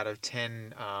you give it out of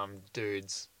 10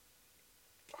 dudes?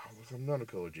 Oh, look, I'm not a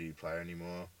Call of Duty player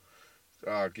anymore.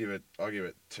 I'll give it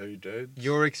 2 dudes.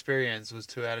 Your experience was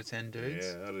 2 out of 10 dudes.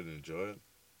 Yeah, I didn't enjoy it.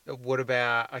 What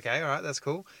about? Okay, all right, that's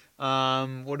cool.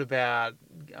 What about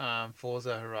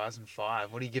Forza Horizon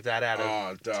 5? What do you give that out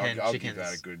of 10 I'll chickens?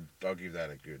 I'll give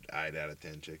that a good 8 out of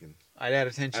 10 chickens. 8 out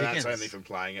of 10 chickens. And that's only from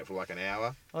playing it for like an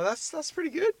hour. Oh, that's pretty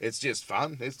good. It's just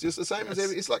fun. It's just the same as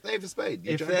it's like Need for Speed.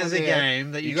 If there's a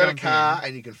game that you got a jump car in,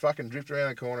 and you can fucking drift around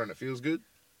the corner and it feels good.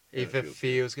 if it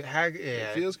feels good, how? Yeah,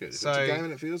 it feels good. If so, it's a game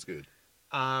and it feels good.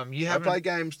 You I haven't. play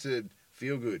games to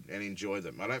feel good and enjoy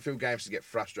them. I don't feel games to get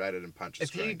frustrated and punch the If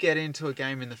screen. you get into a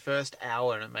game in the first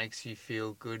hour and it makes you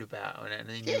feel good about it and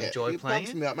then you enjoy playing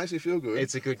it, it makes me feel good.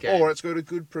 it's a good game. Or it's got a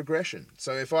good progression.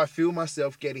 So if I feel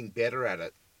myself getting better at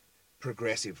it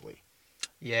progressively,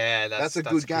 yeah, that's a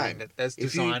good game. That's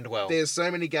designed well. There's so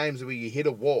many games where you hit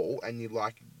a wall and you're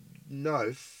like,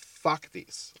 no, fuck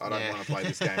this. I don't want to play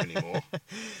this game anymore.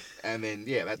 And then,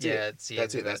 that's it.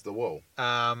 That's it. That's the wall.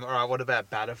 All right, what about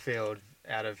Battlefield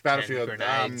out of Battlefield, 10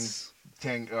 grenades?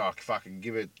 10, fucking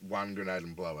give it 1 grenade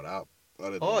and blow it up. I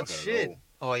didn't Oh, like it shit. at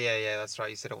all. Oh, yeah, that's right.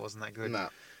 You said it wasn't that good. No.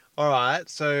 All right,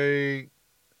 so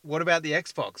what about the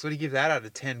Xbox? What do you give that out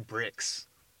of 10 bricks?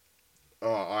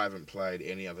 Oh, I haven't played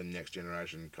any other next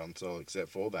generation console except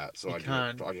for that, so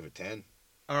I give it 10.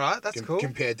 All right, that's cool.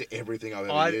 Compared to everything I've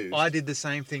ever used. I did the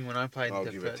same thing when I played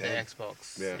the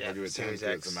Xbox. Yeah, I'll give it 10 because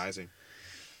it's amazing.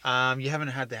 You haven't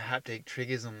had the haptic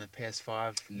triggers on the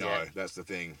PS5 No, yet. that's the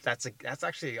thing. That's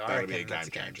actually I reckon that's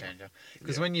a game changer.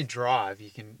 Because when you drive,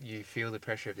 you feel the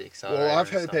pressure of the accelerator. Well, I've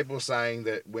heard people saying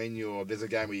that when there's a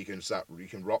game where you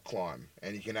can rock climb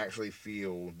and you can actually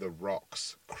feel the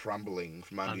rocks crumbling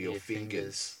from under your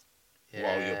fingers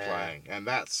while you're playing, and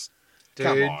that's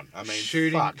come on. I mean,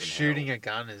 shooting a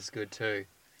gun is good too.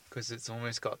 Because it's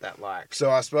almost got that like...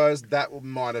 So I suppose that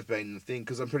might have been the thing,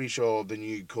 because I'm pretty sure the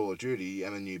new Call of Duty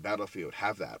and the new Battlefield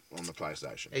have that on the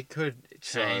PlayStation. It could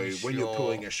change. So when you're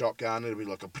pulling a shotgun, it'll be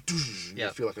like a... You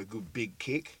feel like a good big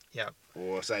kick. Yep.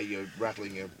 Or say you're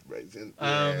rattling a...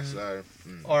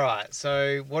 All right,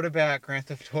 so what about Grand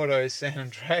Theft Auto San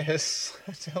Andreas?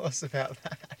 Tell us about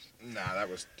that. No,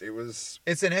 it was...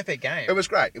 It's an epic game. It was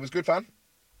great. It was good fun.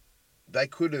 They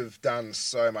could have done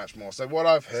so much more. So what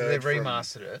I've heard, so they've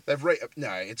remastered it.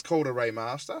 No, it's called a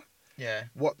remaster. Yeah.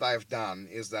 What they've done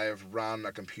is they've run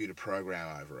a computer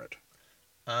program over it.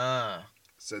 Ah.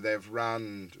 So they've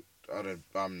run.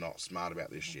 I'm not smart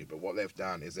about this shit, but what they've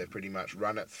done is they've pretty much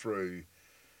run it through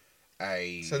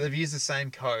a. So they've used the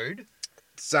same code.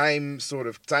 Same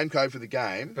code for the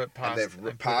game, but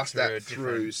they've passed that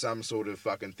through some sort of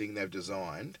fucking thing they've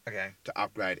designed. Okay. To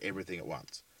upgrade everything at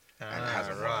once. And it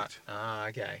hasn't worked.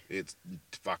 Okay. It's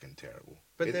fucking terrible.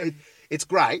 But it's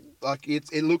great. Like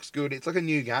it looks good. It's like a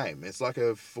new game. It's like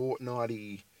a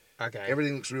Fortnite-y. Okay.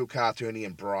 Everything looks real cartoony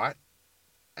and bright,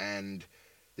 and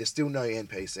there's still no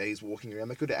NPCs walking around.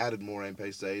 They could have added more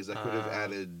NPCs. They could have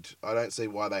added. I don't see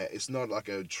why they. It's not like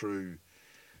a true.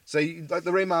 So like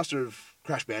the remaster of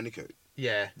Crash Bandicoot.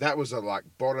 Yeah. That was a like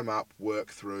bottom up work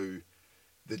through.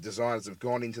 The designers have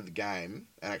gone into the game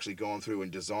and actually gone through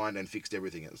and designed and fixed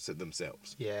everything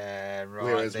themselves. Yeah, right.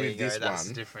 Whereas there with this that's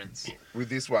the difference. With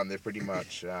this one, they're pretty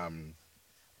much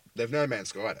they've No Man's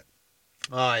Skied it.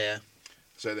 Oh yeah.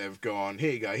 So they've gone,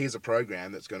 here you go. Here's a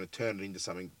program that's going to turn it into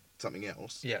something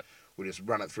else. Yeah. We'll just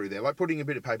run it through there, like putting a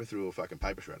bit of paper through a fucking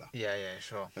paper shredder. Yeah,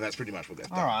 sure. And that's pretty much what they've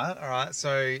done. All right.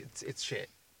 So it's shit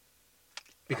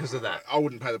because of that. I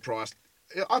wouldn't pay the price.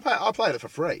 I played it for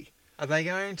free. Are they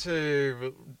going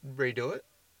to redo it?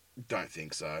 Don't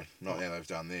think so. Not now they've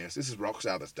done this. This is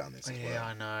Rockstar that's done this as well. Yeah,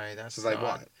 I know. That's so they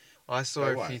won't. I saw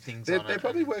a few things on it. They're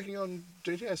probably working on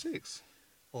GTA 6.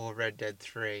 Or Red Dead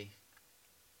 3.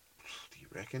 Do you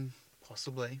reckon?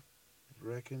 Possibly.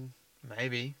 Reckon?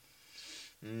 Maybe.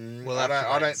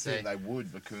 I don't think they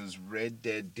would, because Red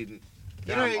Dead didn't...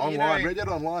 Red Dead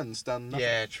Online's done nothing.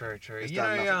 Yeah, true. It's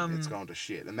done nothing. It's gone to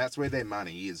shit. And that's where their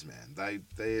money is, man.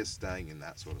 They're staying in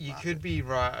that sort of market. You could be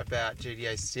right about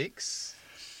GTA 6.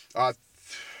 I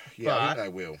think they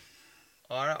will.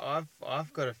 I've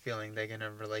got a feeling they're going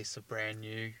to release a brand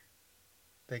new...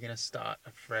 They're going to start a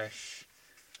fresh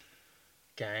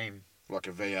game. Like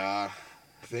a VR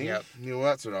thing? Yep.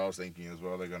 That's what I was thinking as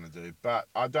well they're going to do. But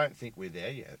I don't think we're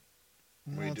there yet.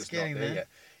 We're just not there yet.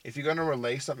 If you're going to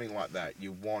release something like that,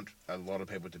 you want a lot of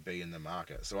people to be in the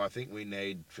market. So I think we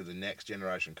need, for the next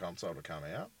generation console to come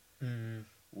out,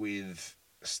 with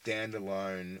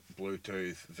standalone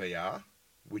Bluetooth VR,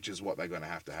 which is what they're going to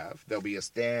have. There'll be a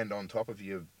stand on top of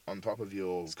your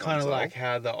It's kind of like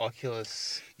how the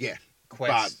Oculus yeah.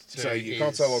 Quest So your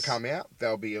console will come out.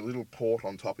 There'll be a little port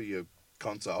on top of your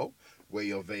console where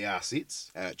your VR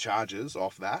sits, and it charges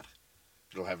off that.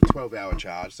 It'll have a 12-hour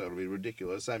charge, so it'll be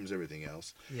ridiculous, same as everything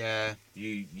else. Yeah.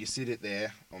 You sit it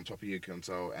there on top of your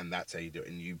console, and that's how you do it.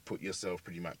 And you put yourself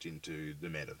pretty much into the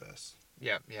metaverse.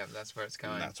 Yep, that's where it's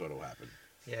going. And that's what'll happen.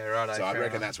 Yeah, right. So I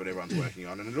reckon that's what everyone's working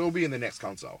on, and it'll be in the next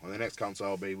console. And the next console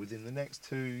will be within the next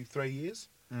 2-3 years.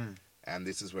 And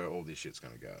this is where all this shit's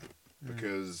going to go.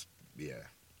 Because, you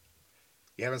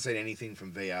haven't seen anything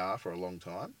from VR for a long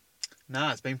time. No,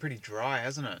 it's been pretty dry,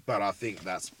 hasn't it? But I think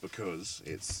that's because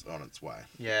it's on its way.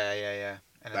 Yeah.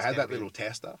 And they had that little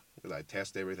tester where they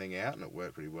test everything out, and it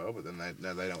worked pretty well. But then they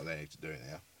know what they need to do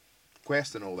now.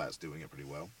 Quest and all that's doing it pretty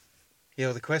well. Yeah,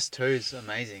 well, the Quest 2 is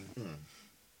amazing.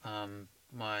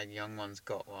 My young one's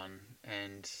got one,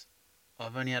 and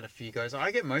I've only had a few goes.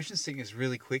 I get motion sickness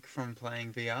really quick from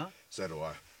playing VR. So do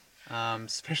I.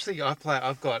 Especially I've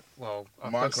got Minecraft,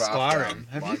 Skyrim.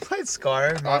 Have you played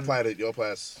Skyrim? I played it at your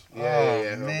place.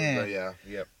 Yeah, man.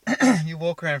 Yep. You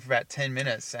walk around for about 10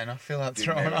 minutes and I feel like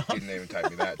throwing up. Didn't even take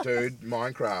me that. Dude,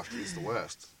 Minecraft is the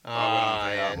worst.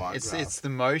 Yeah. It's the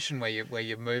motion where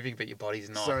you're moving but your body's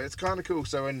not. So it's kind of cool.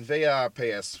 So in VR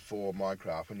PS4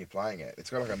 Minecraft, when you're playing it,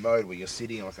 it's got like a mode where you're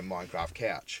sitting on like a Minecraft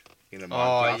couch in a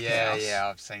Minecraft house. Yeah,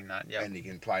 I've seen that. Yeah. And you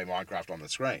can play Minecraft on the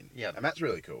screen. Yeah. And that's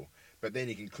really cool. But then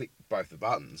you can click both the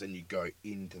buttons and you go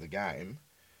into the game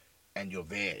and you're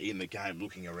there in the game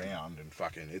looking around and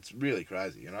fucking, it's really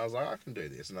crazy. And I was like, I can do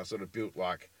this. And I sort of built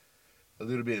like a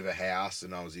little bit of a house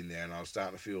and I was in there and I was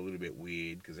starting to feel a little bit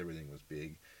weird because everything was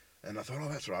big. And I thought, oh,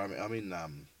 that's right. I'm in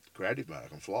creative mode. I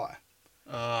can fly.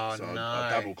 Oh, so no. I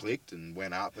double clicked and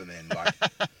went up and then like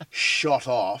shot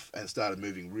off and started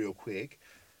moving real quick.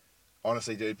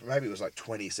 Honestly, dude, maybe it was like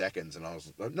 20 seconds and I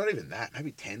was, not even that,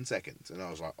 maybe 10 seconds. And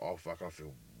I was like, oh, fuck, I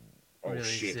feel, really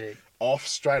shit. Sick. Off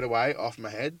straight away, off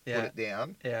my head, put it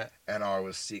down. Yeah. And I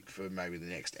was sick for maybe the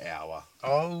next hour.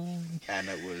 Oh. And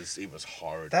it was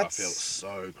horrid. I felt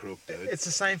so crooked, dude. It's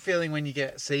the same feeling when you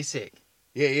get seasick.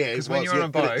 Yeah. Because when you're on a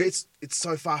boat... It's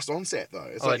so fast onset, though.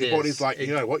 It's like your body's like,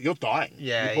 you know what, you're dying.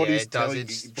 Yeah, your body's it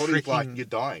does. your body's like, you're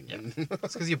dying. Yeah.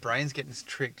 It's because your brain's getting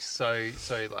tricked so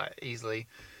like easily.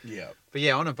 Yeah. But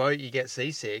yeah, on a boat you get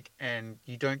seasick and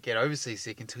you don't get over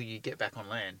seasick until you get back on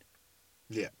land.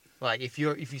 Yeah. Like if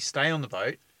you stay on the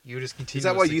boat, you just continue. Is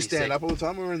that why you stand up all the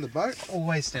time when we're in the boat?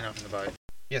 Always stand up in the boat.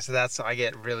 Yeah, so I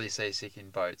get really seasick in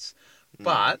boats.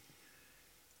 But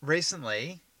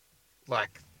recently,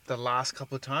 like the last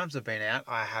couple of times I've been out,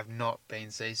 I have not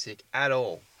been seasick at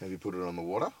all. Have you put it on the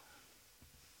water?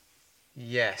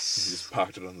 Yes. You just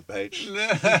parked it on the beach.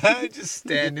 Just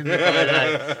stand in the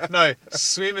boat. Eh? No,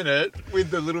 swim in it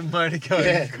with the little motor going.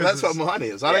 Yeah, that's what mine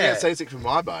is. I don't get seasick from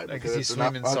my boat because you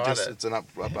swim inside it. It's an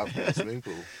above swimming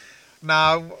pool.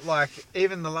 No, like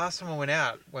even the last time I went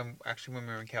out, when we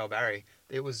were in Kalbarri,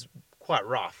 it was quite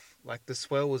rough. Like the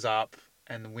swell was up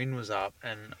and the wind was up,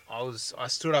 and I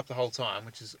stood up the whole time,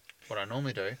 which is what I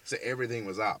normally do. So everything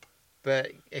was up.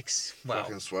 But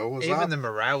fucking swell was even up. the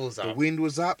morale was up. The wind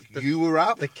was up. You were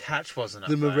up. The catch wasn't up.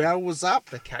 The morale was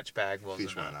up. The catch bag wasn't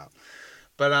Fish went up.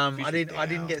 But I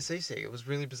didn't get seasick. It was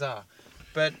really bizarre.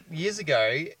 But years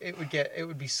ago, it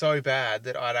would be so bad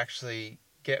that I'd actually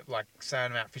get, like, say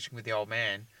I'm out fishing with the old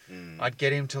man, I'd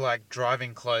get him to like drive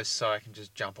in close so I can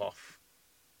just jump off.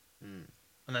 And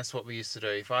that's what we used to do.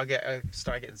 If I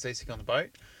start getting seasick on the boat,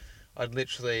 I'd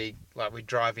literally, like, we'd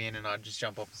drive in and I'd just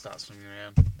jump off and start swimming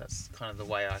around. That's kind of the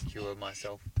way I cure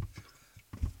myself.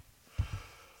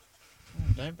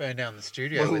 Don't burn down the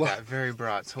studio with that very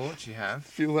bright torch you have.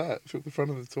 Feel that. Feel the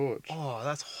front of the torch. Oh,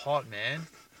 that's hot, man.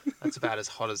 That's about as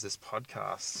hot as this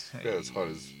podcast. About as hot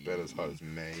as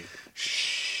me.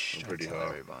 Shh. I'm pretty hot.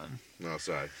 Everyone. No,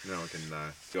 sorry. No one can know.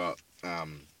 Got, I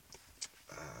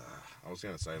was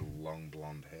going to say long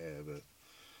blonde hair, but...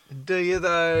 Do you,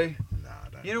 though? No, I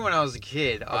don't. You know, when I was a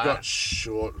kid... I've got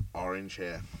short orange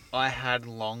hair. I had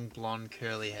long blonde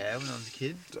curly hair when I was a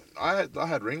kid. I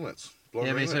had ringlets.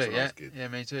 Blonde ringlets when I was a kid. Yeah,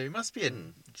 me too. It must be a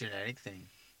genetic thing.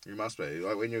 It must be.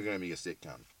 Like when you're going to be a sick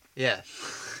cunt. Yeah.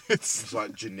 It's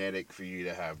like genetic for you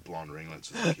to have blonde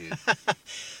ringlets as a kid.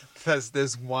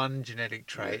 There's one genetic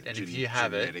trait, and if you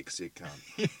have genetic sick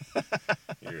cunt.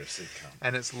 You're a sick cunt.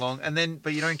 And it's long,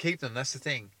 but you don't keep them. That's the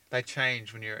thing. They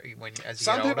change as you get older.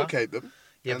 Some people keep them.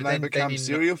 Yeah, and but they become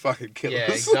serial fucking killers.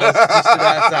 Yeah, exactly. I was just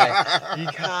about to say, you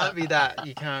can't be that.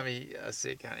 You can't be a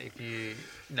sick cunt if you.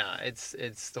 No, it's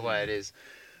the way it is.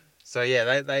 So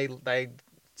yeah, they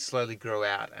slowly grow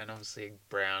out, and obviously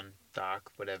brown,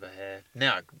 dark, whatever hair.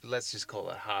 Now let's just call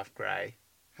it half grey.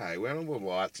 Hey, when all the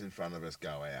lights in front of us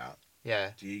go out,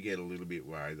 Yeah. do you get a little bit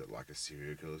worried that like a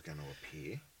serial killer is going to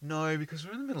appear? No, because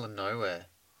we're in the middle of nowhere.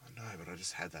 I know, but I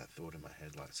just had that thought in my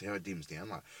head. Like, see how it dims down?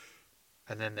 Like,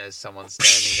 And then there's someone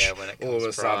standing there when it comes all of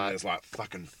a sudden, bright. there's like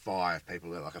fucking 5 people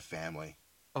there, like a family.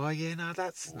 Oh, yeah, no,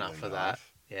 that's All enough in for that.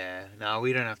 life. Yeah, no,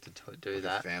 we don't have to do Like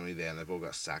that. a family there, and they've all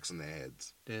got sacks on their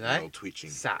heads. Do They're they? all twitching.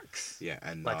 Sax. Yeah,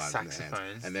 and Like knives in their hands.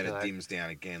 saxophones. And then it Like- dims down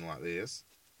again like this,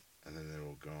 and then they're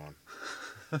all gone.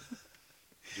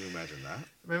 Could you imagine that?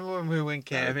 Remember when we went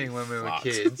That'd be camping when we were fucked.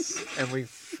 kids and we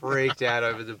freaked out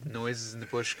over the noises in the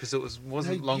bush because it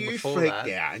wasn't long before freaked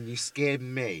that. out and you scared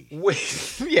me.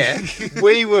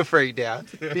 We were freaked out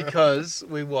because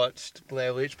we watched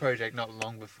Blair Witch Project not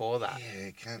long before that.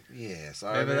 Yes.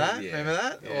 Remember that? Yeah. Remember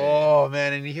that? Yeah. Oh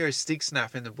man, and you hear a stick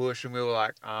snap in the bush and we were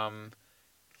like,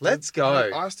 let's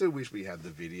go. I still wish we had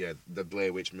the video, the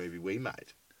Blair Witch movie we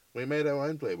made. We made our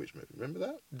own Blair Witch movie. Remember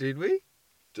that? Did we?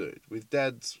 Dude, with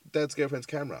Dad's girlfriend's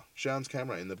camera, Sean's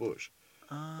camera in the bush.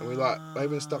 And we I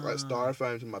even stuck like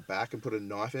styrofoam to my back and put a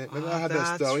knife in it. Remember I had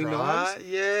those throwing knives? Fake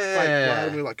blade, Yeah.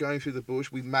 and we were like going through the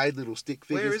bush. We made little stick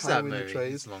figures. Where is that hung in movie? the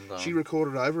trees. It's long gone. She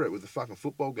recorded over it with a fucking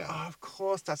football gun. Oh, of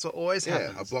course, that's what always yeah,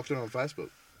 happens. I blocked it on Facebook.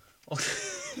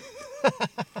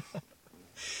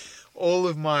 All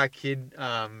of my kid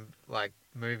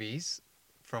movies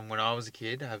from when I was a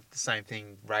kid have the same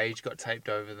thing. Rage got taped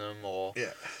over them, or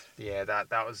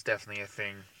that was definitely a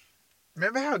thing.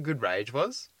 Remember how good Rage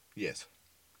was? Yes.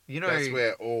 You know, That's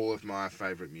where all of my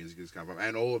favourite music has come from,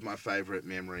 and all of my favourite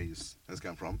memories has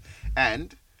come from,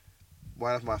 and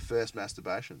one of my first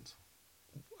masturbations.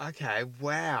 Okay,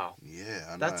 wow. Yeah,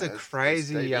 I know. That's a It's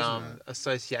crazy deep, isn't it?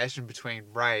 association between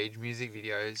Rage music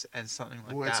videos and something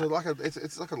like Well, that.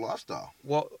 it's like a lifestyle.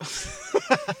 What?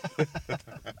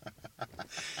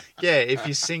 Yeah, if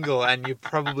you're single and you're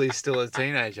probably still a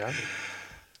teenager.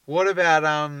 What about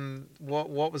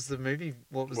what was the movie?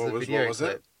 What was the video what was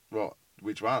clip? it? What?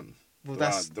 Which one? Well,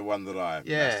 the one that I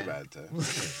Yeah. masturbated to.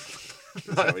 Is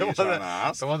that what you're trying to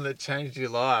ask? The one that changed your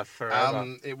life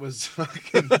forever. It was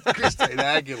fucking Christina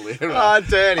Aguilera. Oh,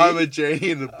 dirty. I'm a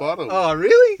genie in a bottle. Oh,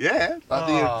 really? Yeah, like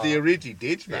Oh. the Origi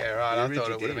Ditch, mate. Yeah, right. The I thought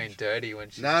Origi it would have Ditch. been dirty when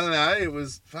she. No, it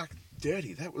was fuck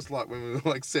dirty. That was like when we were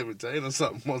like 17 or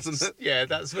something, wasn't it? Yeah,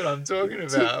 that's what I'm talking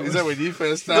about. Is that when you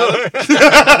first started?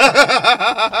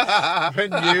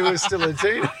 When you were still a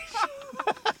teenager.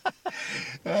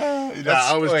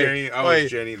 I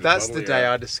was Jenny in the That's bottle. the day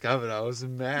I discovered I was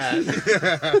mad.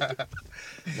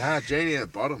 Jenny in a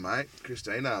bottle, mate.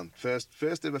 Christina, first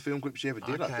ever film clip she ever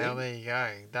did. Okay, I well, think. there you go.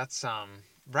 That's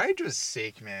Rage was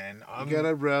sick, man. You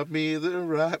gotta rub me the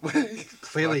right way.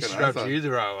 Clearly Fucking she rubbed oath. you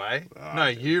the right way. Oh, No, I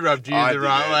you rubbed you I the did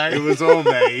right that. It way. was all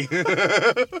me.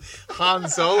 Han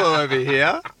Solo over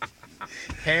here.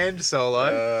 Hand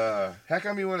solo. How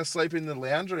come you want to sleep in the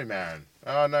lounge room, Aaron?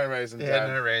 Oh, no reason, Yeah, Dad.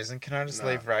 no reason. Can I just No.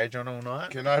 leave Rage on all night?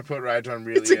 Can I put Rage on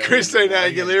really It's a early in the Christina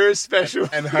morning Aguilera special.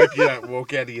 and hope you don't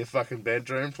walk out of your fucking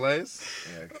bedroom, please?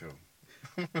 Yeah, cool.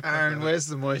 Aaron, where's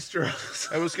the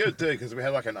moisturiser? It was good too because we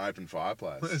had like an open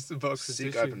fireplace. Where's the box of Sick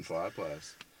tissue? open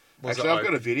fireplace. Was Actually, it I've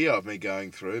got a open? video of me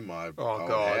going through my old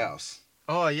God. house.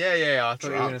 Oh, yeah. I thought you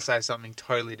were Drunk. going to say something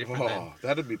totally different then. Oh,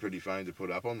 that'd be pretty funny to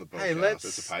put up on the podcast. Hey, let's-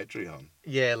 It's a Patreon.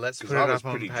 Yeah, let's put Because it I was up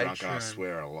on pretty Patreon. drunk and I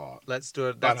swear a lot. Let's do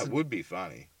it. But That's it would be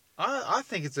funny. I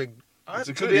think it's a... It's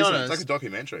a to good, be isn't it? honest, It's like a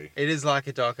documentary. it is like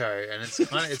a doco, and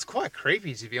it's quite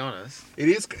creepy, to be honest. It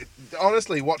is,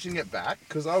 honestly, watching it back,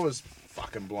 because I was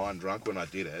fucking blind drunk when I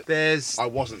did it. There's... I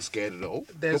wasn't scared at all.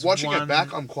 There's But watching one- it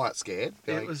back, I'm quite scared.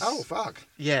 Going, was- oh, fuck.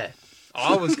 Yeah.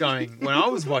 I was going... When I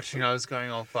was watching, I was going,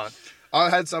 oh, fuck. I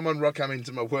had someone come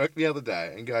into my work the other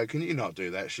day and go, can you not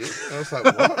do that shit? And I was like,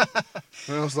 what?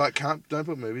 And I was like, don't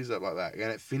put movies up like that.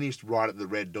 And it finished right at the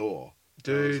red door.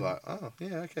 And I was Dude. like, oh,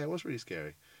 yeah, okay, it was pretty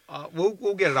scary.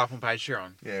 We'll get it up on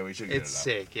Patreon. Yeah, we should get It's it up.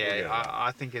 sick, We'll get yeah. it up.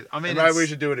 I think it... I mean, And maybe it's- we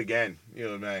should do it again,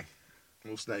 you and me.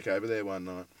 We'll sneak over there one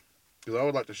night. Because I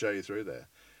would like to show you through there.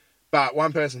 But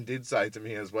one person did say to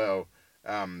me as well,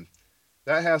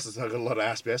 that house has got a lot of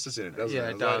asbestos in it, doesn't Yeah,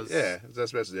 it? it I was like, does. yeah, there's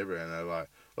asbestos everywhere. And they're like,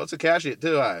 lots of cow shit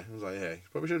too, eh? I was like, yeah, you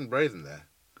probably shouldn't breathe in there.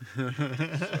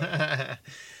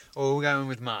 Or we're going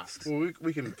with masks. Well,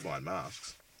 we can find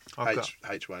masks. I've got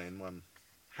H1N1.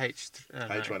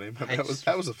 H1N1.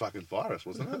 That was a fucking virus,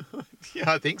 wasn't it?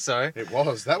 Yeah, I think so. It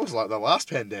was. That was like the last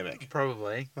pandemic.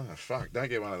 Probably. Oh, fuck. Don't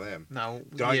get one of them. No.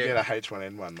 Don't yeah, get a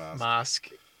H1N1 mask. mask,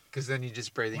 because then you're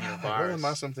just breathing in a What are virus. the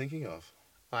masks I'm thinking of?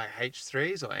 Like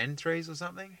H3s or N3s or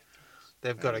something.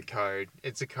 They've got a code.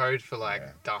 It's a code for like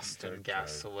Yeah, dust code, and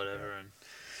gas code, or whatever, and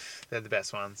they're the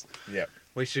best ones. Yep.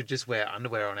 We should just wear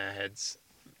underwear on our heads.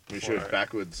 We for should it.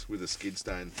 backwards with a skid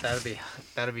stain. That'd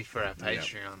be for our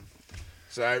Patreon.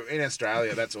 So in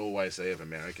Australia, that's all I see of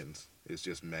Americans. It's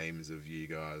just memes of you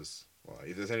guys. Well,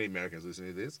 if there's any Americans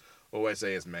listening to this, all I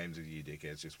see is memes of you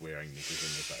dickheads just wearing knickers in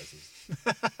your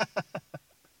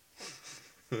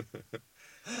faces.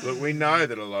 Look, we know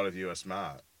that a lot of you are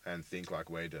smart and think like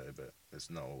we do, but it's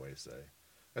not what we see.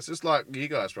 It's just like you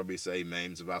guys probably see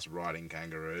memes of us riding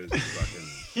kangaroos. And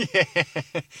fucking, Yeah.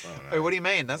 Wait, what do you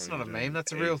mean? That's not a meme.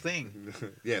 That's a real thing.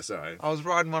 Yeah, sorry. I was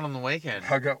riding one on the weekend.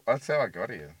 That's how I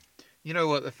got here. You know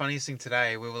what? The funniest thing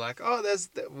today, we were like,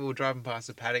 we were driving past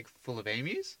a paddock full of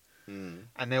emus. And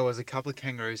there was a couple of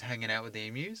kangaroos hanging out with the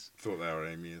emus. Thought they were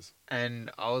emus.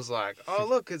 And I was like, oh,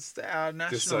 look, it's our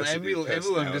national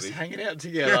emblem just hanging out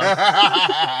together.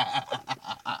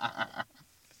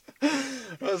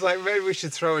 I was like, maybe we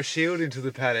should throw a shield into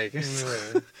the paddock. Yeah.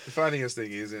 The funniest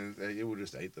thing is, you will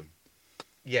just eat them.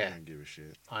 Yeah. I don't give a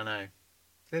shit. I know.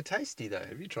 They're tasty, though.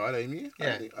 Have you tried emu?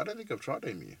 Yeah. I don't think I've tried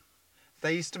emu.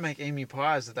 They used to make emu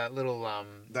pies with that little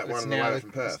that one on the way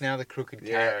from Perth. It's now the crooked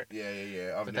carrot.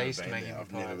 Yeah. I've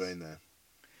never been there.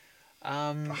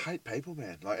 I hate people,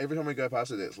 man. Like every time we go past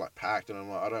it, it's like packed, and I'm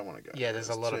like, I don't want to go. Yeah, there's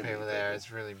a lot of people there.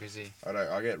 It's really busy.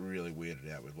 I get really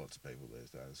weirded out with lots of people these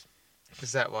days.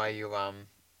 Is that why you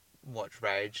watch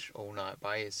Rage all night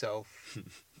by yourself?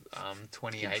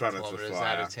 28 kilometres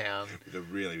out of town. With a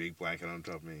really big blanket on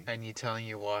top of me. And you're telling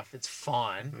your wife, it's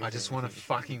fine. I just want to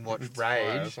fucking watch Rage.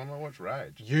 I just want to watch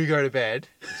Rage. You go to bed.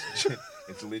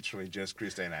 It's literally just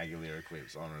Christina Aguilera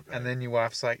clips on repeat. And then your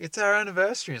wife's like, it's our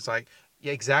anniversary. It's like,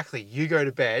 yeah, exactly. You go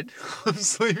to bed. I'm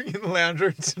sleeping in the lounge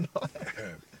room tonight.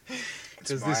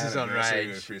 Because this is on Rage.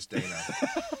 With Christina.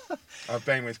 I've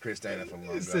been with Christina for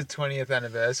longer. It's the 20th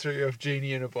anniversary of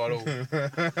Genie in a Bottle.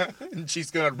 And she's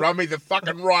going to run me the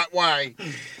fucking right way.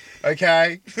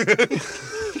 Okay?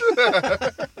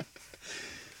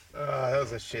 That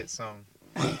was a shit song.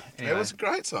 Anyway. It was a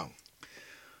great song.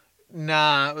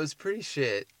 Nah, it was pretty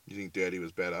shit. You think Dirty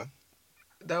was better?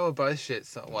 They were both shit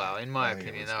songs. Well, in my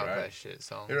opinion, they were great. both shit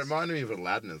songs. It reminded me of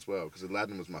Aladdin as well, because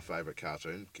Aladdin was my favourite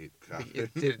cartoon. Did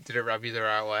it rub you the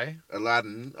right way?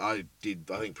 Aladdin, I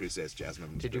think Princess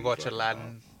Jasmine was Did you watch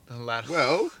Aladdin?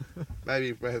 Well,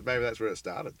 maybe that's where it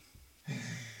started.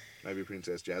 Maybe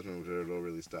Princess Jasmine was where it all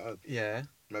really started. Yeah.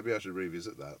 Maybe I should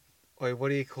revisit that. Wait, what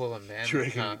do you call a man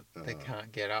that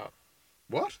can't get up?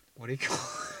 What? What do you call...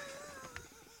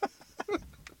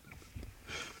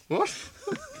 What?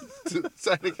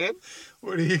 Say it again.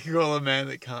 What do you call a man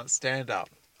that can't stand up?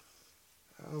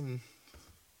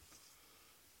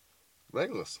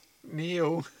 Legless.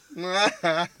 Neil. Wait,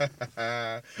 like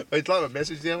my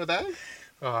message the other day?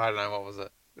 Oh, I don't know, what was it?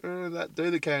 That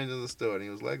dude that came into the store and he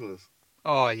was legless.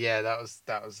 Oh yeah, that was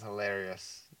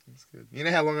hilarious. That's good. You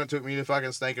know how long it took me to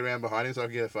fucking sneak around behind him so I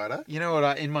could get a photo? You know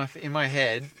what? In my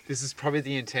head, this is probably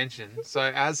the intention. So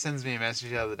Az sends me a message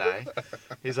the other day.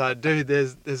 He's like, "Dude,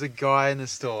 there's a guy in the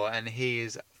store and he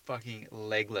is fucking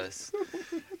legless."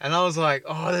 And I was like,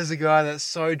 "Oh, there's a guy that's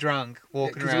so drunk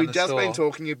walking around the store."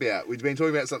 We've been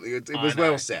talking about something. It was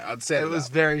well set. I'd set it up. It was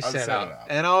very set up.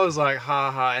 And I was like,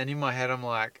 "Ha ha!" And in my head, I'm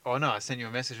like, "Oh no!" I sent you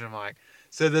a message and I'm like,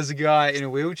 "So there's a guy in a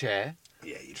wheelchair."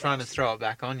 Yeah, you're trying to throw it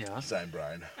back on you. Same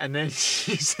brain. And then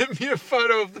she sent me a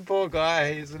photo of the poor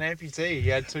guy. He's an amputee. He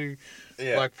had two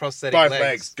prosthetic legs. Both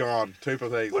legs gone. Two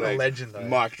prosthetic legs. What a legend, though.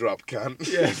 Mic drop, cunt.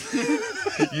 Yeah.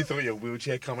 You thought your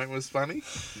wheelchair comment was funny?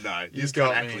 No, this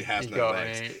got guy actually has no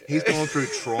legs. Me. He's gone through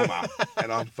trauma,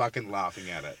 and I'm fucking laughing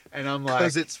at it. And I'm like,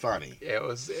 because it's funny. Yeah, it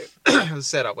was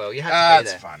set up well. You had to be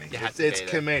there. It's funny. It's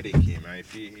comedic humor.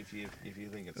 If you think it's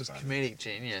funny. It was comedic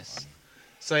genius.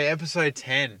 So episode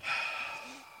 10.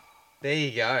 There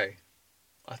you go.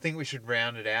 I think we should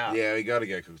round it out. Yeah, we got to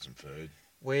go cook some food.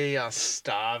 We are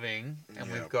starving,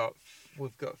 and we've got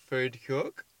food to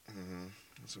cook. Mm-hmm.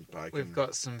 Some bacon.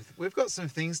 We've got some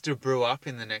things to brew up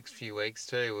in the next few weeks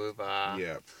too.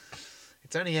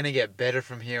 It's only going to get better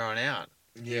from here on out.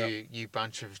 Yeah. You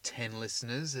bunch of 10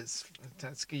 listeners.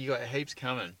 That's good. You got heaps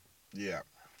coming. Yeah,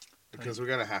 because we're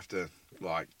going to have to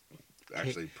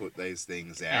actually put these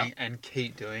things out and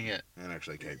keep doing it. And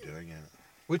actually keep doing it.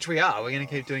 Which we are. We're going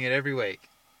to keep doing it every week.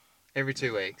 Every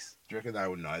 2 weeks. Do you reckon they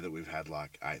will know that we've had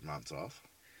 8 months off?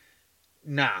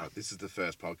 Nah. This is the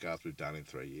first podcast we've done in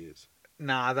 3 years.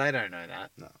 Nah, they don't know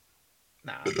that. No.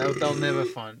 Nah, they'll never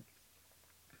find.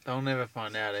 They'll never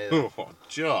find out either. Oh,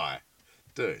 Jai,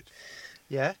 dude.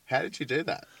 Yeah. How did you do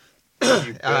that?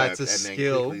 It's a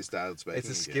skill. It's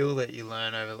a skill that you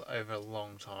learn over a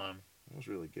long time. That was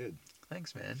really good.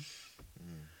 Thanks, man.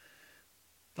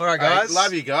 All right, guys. Hey,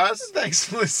 love you guys. Thanks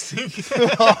for listening.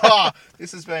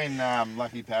 This has been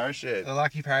Lucky Parachute. The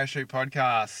Lucky Parachute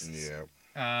podcast. Yeah.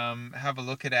 have a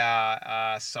look at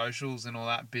our socials and all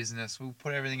that business. We'll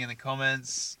put everything in the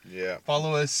comments. Yeah.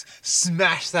 Follow us.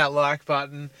 Smash that like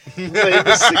button. Leave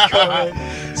us a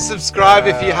comment. Subscribe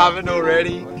if you haven't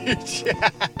already. Yeah,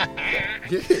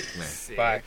 man. Bye.